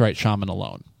just Deathrite Shaman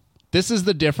alone. This is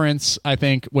the difference, I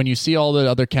think, when you see all the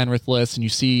other Kenrith lists and you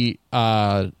see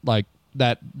that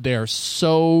they're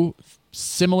so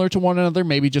similar to one another,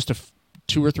 maybe just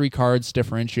 2 or 3 cards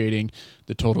differentiating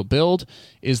the total build,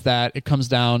 is that it comes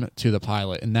down to the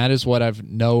pilot. And that is what I've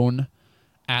known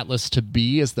Atlas to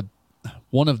be, as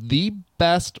one of the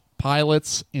best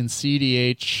pilots in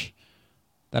SeaEDH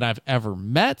that I've ever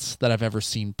met, that I've ever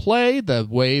seen play. The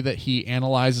way that he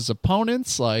analyzes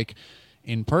opponents, like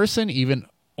in person, even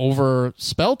over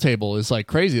spell table, is like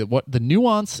crazy. What the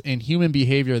nuance in human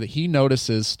behavior that he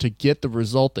notices to get the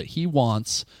result that he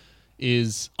wants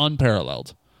is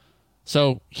unparalleled.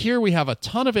 So here we have a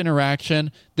ton of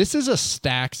interaction. This is a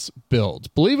stacks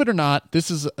build. Believe it or not,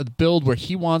 this is a build where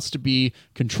he wants to be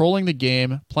controlling the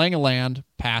game, playing a land,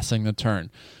 passing the turn.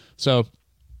 So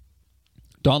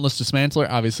Dauntless Dismantler,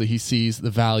 obviously he sees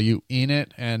the value in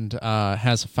it and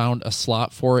has found a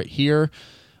slot for it here.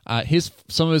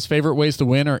 Some of his favorite ways to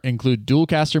win include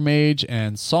Dualcaster Mage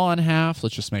and Saw in Half.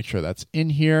 Let's just make sure that's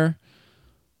in here.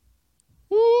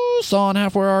 Woo, Saw in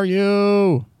Half, where are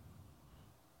you?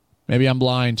 Maybe I'm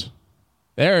blind.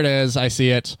 There it is. I see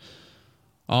it.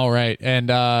 All right. And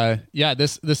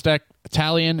this deck,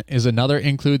 Talion, is another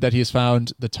include that he's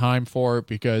found the time for,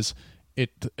 because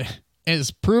it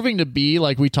is proving to be,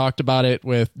 like we talked about it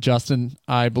with Justin,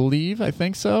 I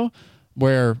think so,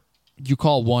 where you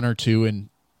call 1 or 2 and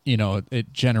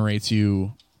it generates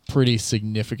you pretty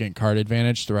significant card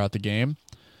advantage throughout the game.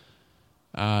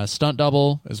 Stunt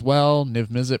Double as well, Niv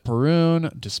Mizzet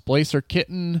Perun, Displacer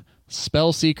Kitten,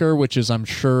 Spellseeker, which is, I'm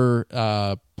sure,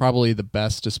 probably the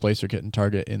best Displacer Kitten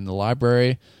target in the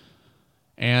library,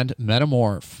 and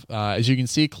Metamorph. As you can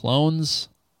see, clones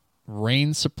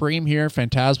reign supreme here.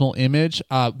 Phantasmal Image.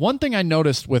 One thing I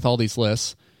noticed with all these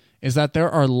lists is that there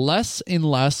are less and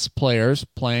less players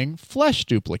playing Flesh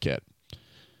Duplicate,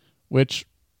 which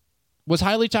was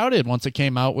highly touted once it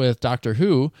came out with Doctor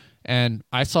Who, and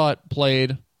I saw it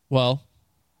played, well,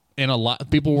 in a lot.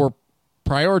 People were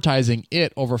prioritizing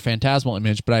it over Phantasmal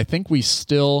Image, but I think we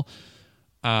still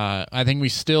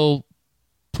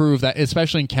prove that,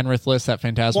 especially in Kenrith lists, that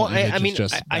Phantasmal Image is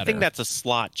just better. I think that's a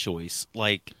slot choice.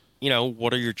 Like,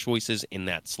 what are your choices in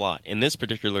that slot? In this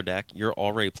particular deck, you're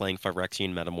already playing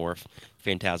Phyrexian Metamorph,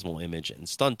 Phantasmal Image, and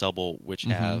Stunt Double, which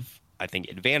have, I think,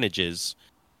 advantages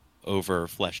over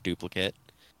Flesh Duplicate.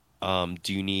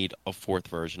 Do you need a fourth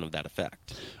version of that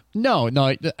effect? No,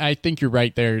 I think you're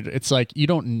right there. It's like you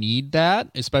don't need that,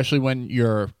 especially when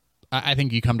I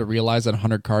think you come to realize that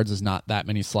 100 cards is not that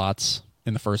many slots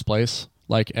in the first place.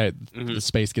 Like the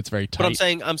space gets very tight. But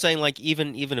I'm saying like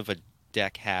even if a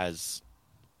deck has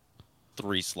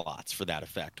 3 slots for that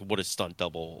effect, what is Stunt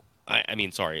Double?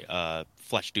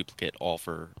 Flesh Duplicate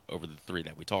offer over the 3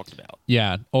 that we talked about?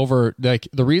 Yeah, over like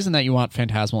the reason that you want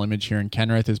Phantasmal Image here in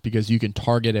Kenrith is because you can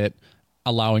target it,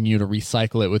 allowing you to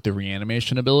recycle it with the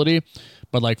reanimation ability.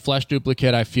 But like Flesh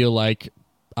Duplicate, I feel like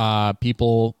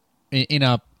people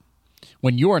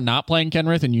when you are not playing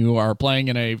Kenrith and you are playing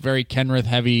in a very Kenrith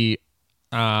heavy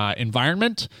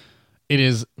environment, it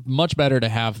is much better to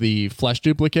have the Flesh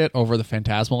Duplicate over the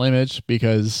Phantasmal Image,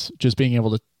 because just being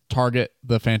able to target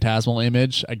the Phantasmal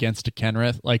Image against a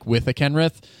Kenrith, like with a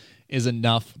Kenrith, is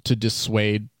enough to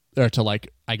dissuade, or to,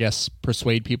 like, I guess,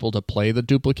 persuade people to play the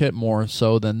Duplicate more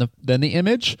so than the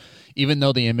Image, even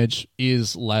though the Image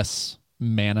is less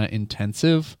mana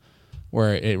intensive,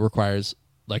 where it requires,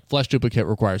 like, Flesh Duplicate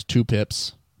requires 2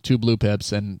 pips, 2 blue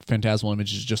pips, and Phantasmal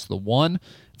Image is just the 1.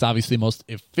 It's obviously the most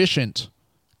efficient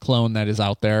clone that is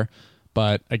out there,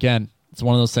 but again, it's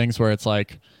one of those things where it's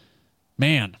like,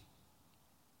 man,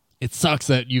 it sucks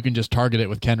that you can just target it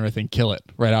with Kenrith and kill it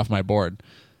right off my board.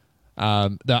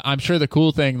 I'm sure the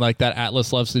cool thing, like, that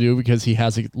Atlas loves to do, because he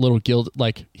has a little guild,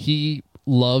 like, he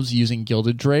loves using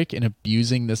Gilded Drake and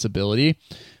abusing this ability.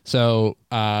 So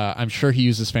I'm sure he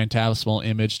uses Phantasmal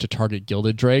Image to target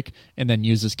Gilded Drake, and then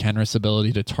uses Kenrith's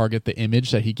ability to target the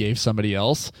image that he gave somebody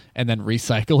else, and then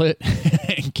recycle it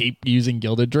and keep using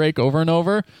Gilded Drake over and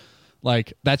over.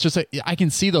 Like, that's just I can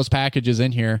see those packages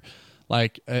in here.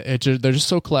 Like, they're just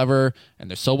so clever, and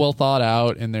they're so well thought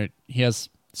out, and he has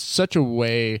such a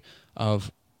way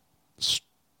of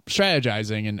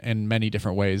strategizing in many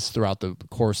different ways throughout the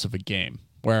course of a game,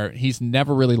 where he's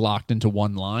never really locked into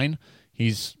one line.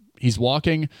 He's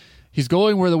walking, he's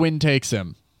going where the wind takes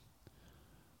him.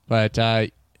 But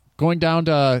going down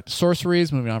to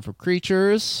sorceries, moving on from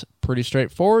creatures, pretty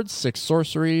straightforward. 6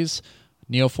 sorceries,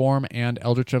 Neoform and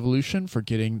Eldritch Evolution for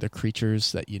getting the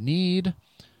creatures that you need.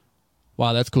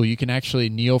 Wow, that's cool. You can actually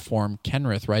Neoform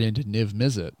Kenrith right into Niv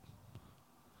Mizzet.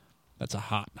 That's a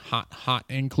hot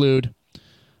include.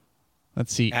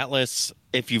 Let's see. Atlas,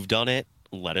 if you've done it,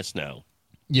 let us know.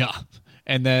 Yeah.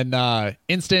 And then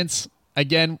instance,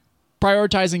 again,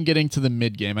 prioritizing getting to the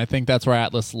mid game. I think that's where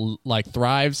Atlas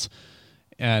thrives.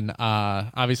 And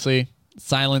obviously,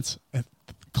 Silence,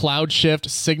 Cloud Shift,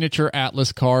 signature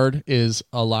Atlas card is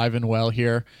alive and well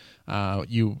here.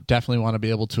 You definitely want to be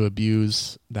able to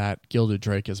abuse that Gilded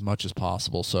Drake as much as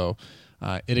possible. So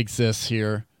it exists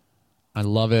here. I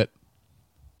love it.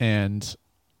 And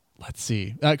let's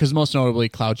see. Because most notably,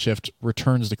 Cloud Shift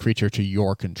returns the creature to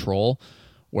your control,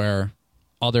 where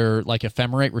other, like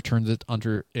Ephemerate, returns it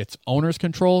under its owner's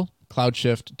control. Cloud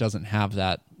Shift doesn't have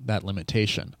that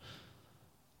limitation.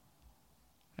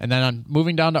 And then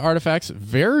moving down to artifacts,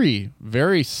 very,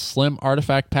 very slim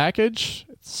artifact package.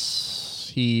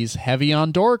 He's heavy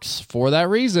on dorks for that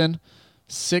reason.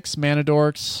 6 mana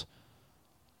dorks,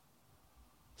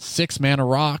 6 mana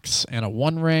rocks, and a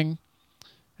 1 ring.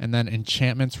 And then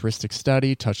enchantments, Rhystic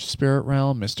Study, Touch Spirit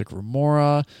Realm, Mystic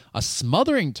Remora, a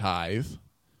Smothering Tithe,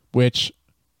 which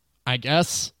I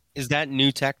guess... Is that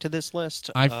new tech to this list?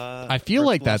 I feel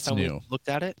like that's new. Looked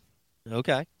at it?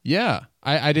 Okay. Yeah.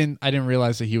 I didn't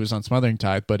realize that he was on Smothering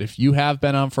Tithe, but if you have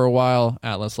been on for a while,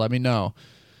 Atlas, let me know.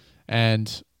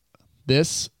 And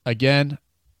this, again,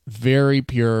 very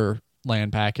pure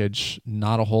land package.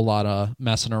 Not a whole lot of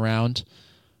messing around.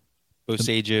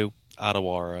 Boseiju,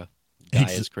 Adawara,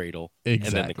 Gaia's Cradle, exactly.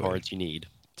 And then the cards you need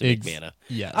to make mana.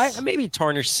 Yes. Maybe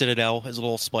Tarnished Citadel is a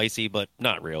little spicy, but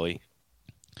not really.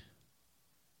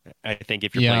 I think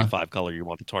if you're playing 5-color, you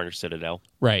want the Tarnished Citadel.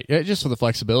 Right. Just for the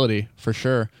flexibility, for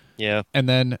sure. Yeah. And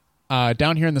then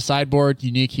down here in the sideboard,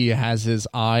 Unique, he has his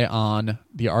eye on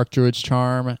the Archdruid's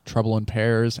Charm, Trouble in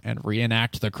Pairs, and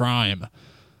Reenact the Crime.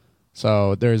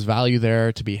 So there's value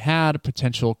there to be had,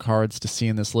 potential cards to see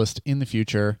in this list in the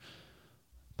future.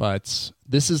 But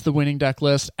this is the winning deck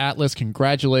list. Atlas,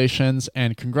 congratulations,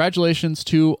 and congratulations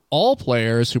to all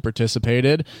players who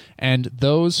participated and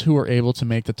those who were able to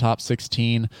make the top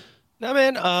 16. No,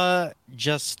 man,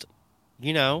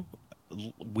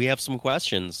 we have some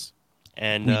questions,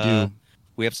 and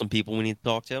we have some people we need to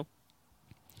talk to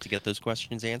get those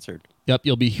questions answered. Yep,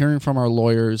 you'll be hearing from our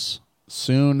lawyers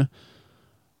soon.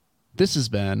 This has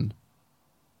been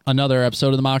another episode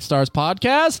of the Moxstars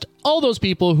podcast. All those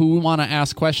people who want to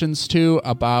ask questions to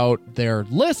about their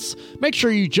lists, make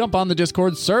sure you jump on the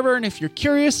Discord server. And if you're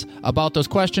curious about those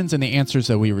questions and the answers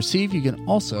that we receive, you can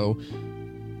also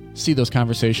see those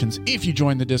conversations if you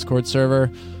join the Discord server.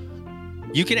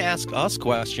 You can ask us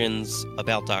questions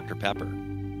about Dr. Pepper.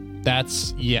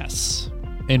 That's yes.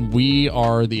 And we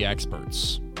are the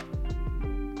experts.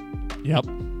 Yep.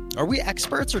 Are we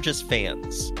experts or just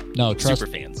fans? No, super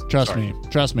fans. Trust me.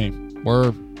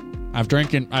 I've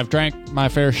drank my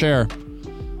fair share.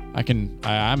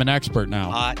 I'm an expert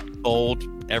now. Hot, cold,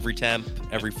 every temp,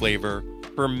 every flavor.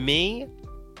 For me,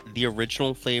 the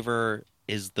original flavor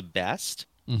is the best.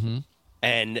 Mm-hmm.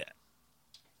 And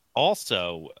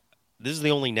also, this is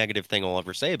the only negative thing I'll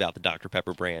ever say about the Dr.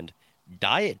 Pepper brand.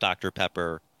 Diet Dr.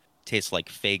 Pepper tastes like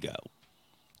Faygo,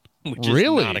 which is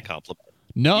not a compliment.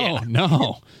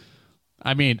 No.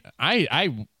 I mean,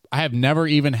 I have never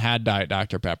even had Diet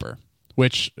Dr. Pepper,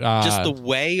 which just the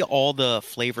way all the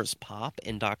flavors pop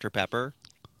in Dr. Pepper,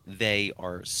 they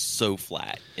are so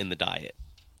flat in the diet.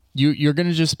 You're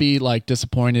gonna just be like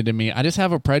disappointed in me. I just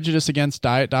have a prejudice against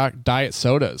diet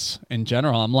sodas in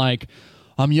general. I'm like,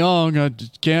 I'm young.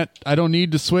 I don't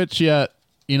need to switch yet.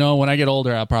 When I get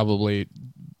older, I'll probably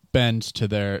bend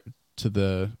to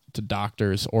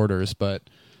doctor's orders, but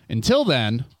until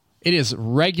then, it is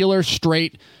regular,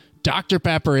 straight Dr.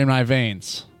 Pepper in my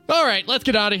veins. All right, let's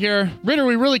get out of here. Ritter,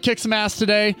 we really kicked some ass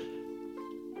today.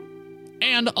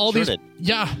 And all sure these... did.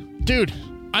 Yeah, dude,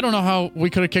 I don't know how we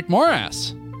could have kicked more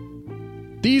ass.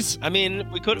 These... I mean,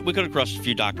 we could have crushed a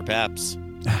few Dr. Peps.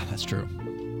 That's true.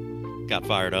 Got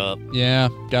fired up. Yeah,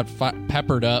 got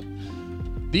peppered up.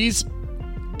 These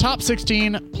top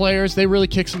 16 players, they really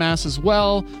kick some ass as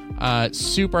well.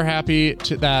 Super happy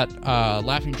that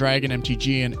Laughing Dragon,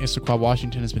 MTG, and Issaquah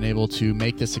Washington has been able to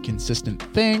make this a consistent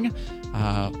thing.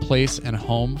 Place and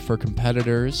home for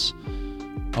competitors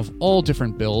of all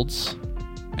different builds.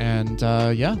 And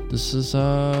this is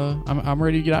I'm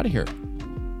ready to get out of here.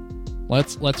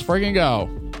 Let's friggin' go.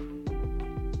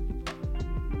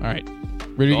 All right.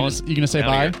 Ritter, you gonna say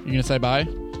bye? You gonna say bye?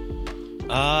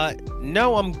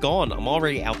 No, I'm gone. I'm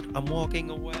already out. I'm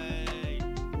walking away.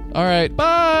 All right,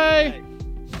 bye.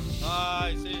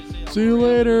 Bye. See you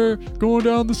later. Going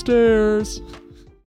down the stairs.